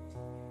it.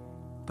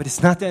 But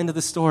it's not the end of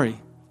the story.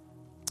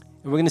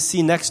 And we're going to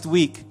see next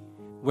week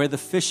where the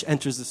fish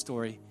enters the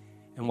story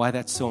and why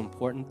that's so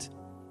important.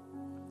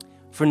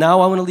 For now,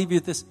 I want to leave you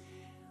with this.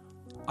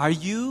 Are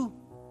you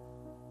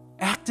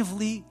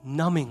actively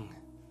numbing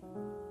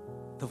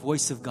the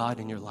voice of God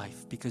in your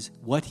life? Because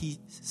what He's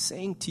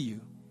saying to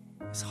you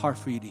is hard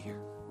for you to hear.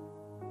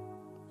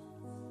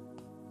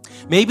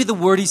 Maybe the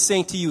word He's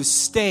saying to you is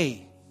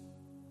stay,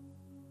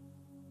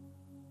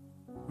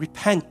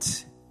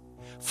 repent,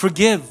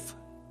 forgive,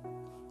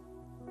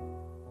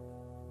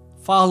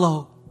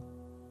 follow,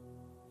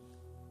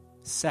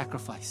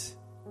 sacrifice.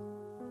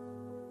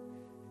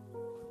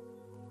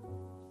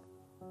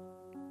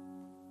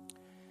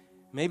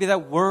 Maybe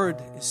that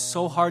word is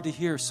so hard to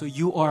hear, so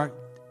you are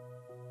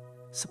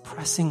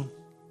suppressing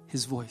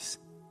His voice.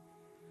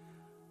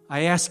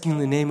 I ask you in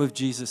the name of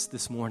Jesus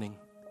this morning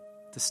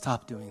to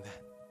stop doing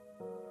that.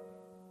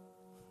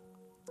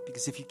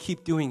 Because if you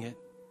keep doing it,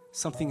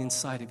 something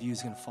inside of you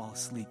is going to fall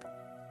asleep.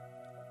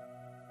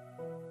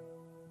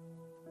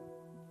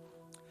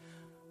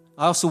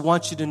 I also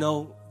want you to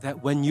know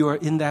that when you are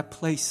in that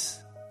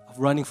place of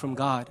running from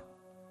God,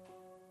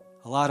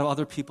 a lot of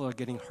other people are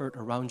getting hurt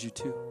around you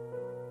too.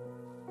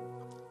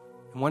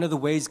 And one of the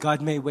ways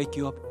God may wake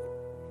you up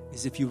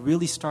is if you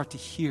really start to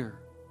hear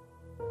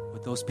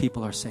what those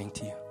people are saying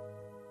to you.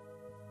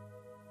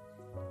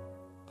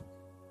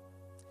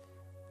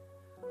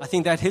 I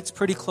think that hits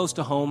pretty close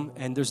to home,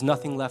 and there's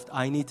nothing left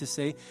I need to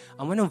say.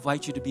 I'm going to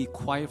invite you to be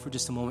quiet for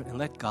just a moment and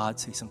let God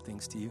say some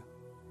things to you.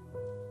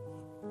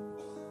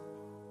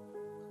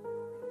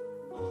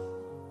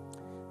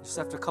 Just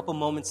after a couple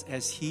moments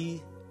as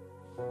He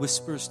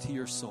whispers to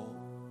your soul,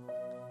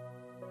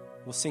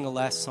 we'll sing a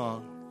last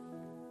song.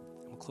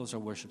 We'll close our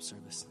worship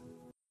service.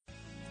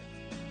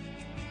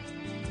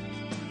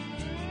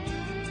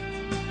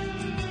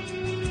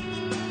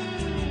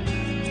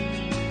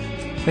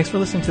 Thanks for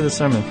listening to the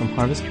sermon from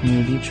Harvest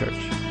Community Church.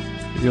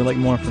 If you would like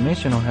more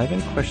information or have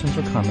any questions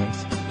or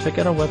comments, check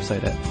out our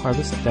website at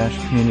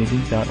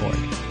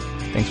harvest-community.org.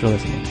 Thanks for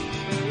listening.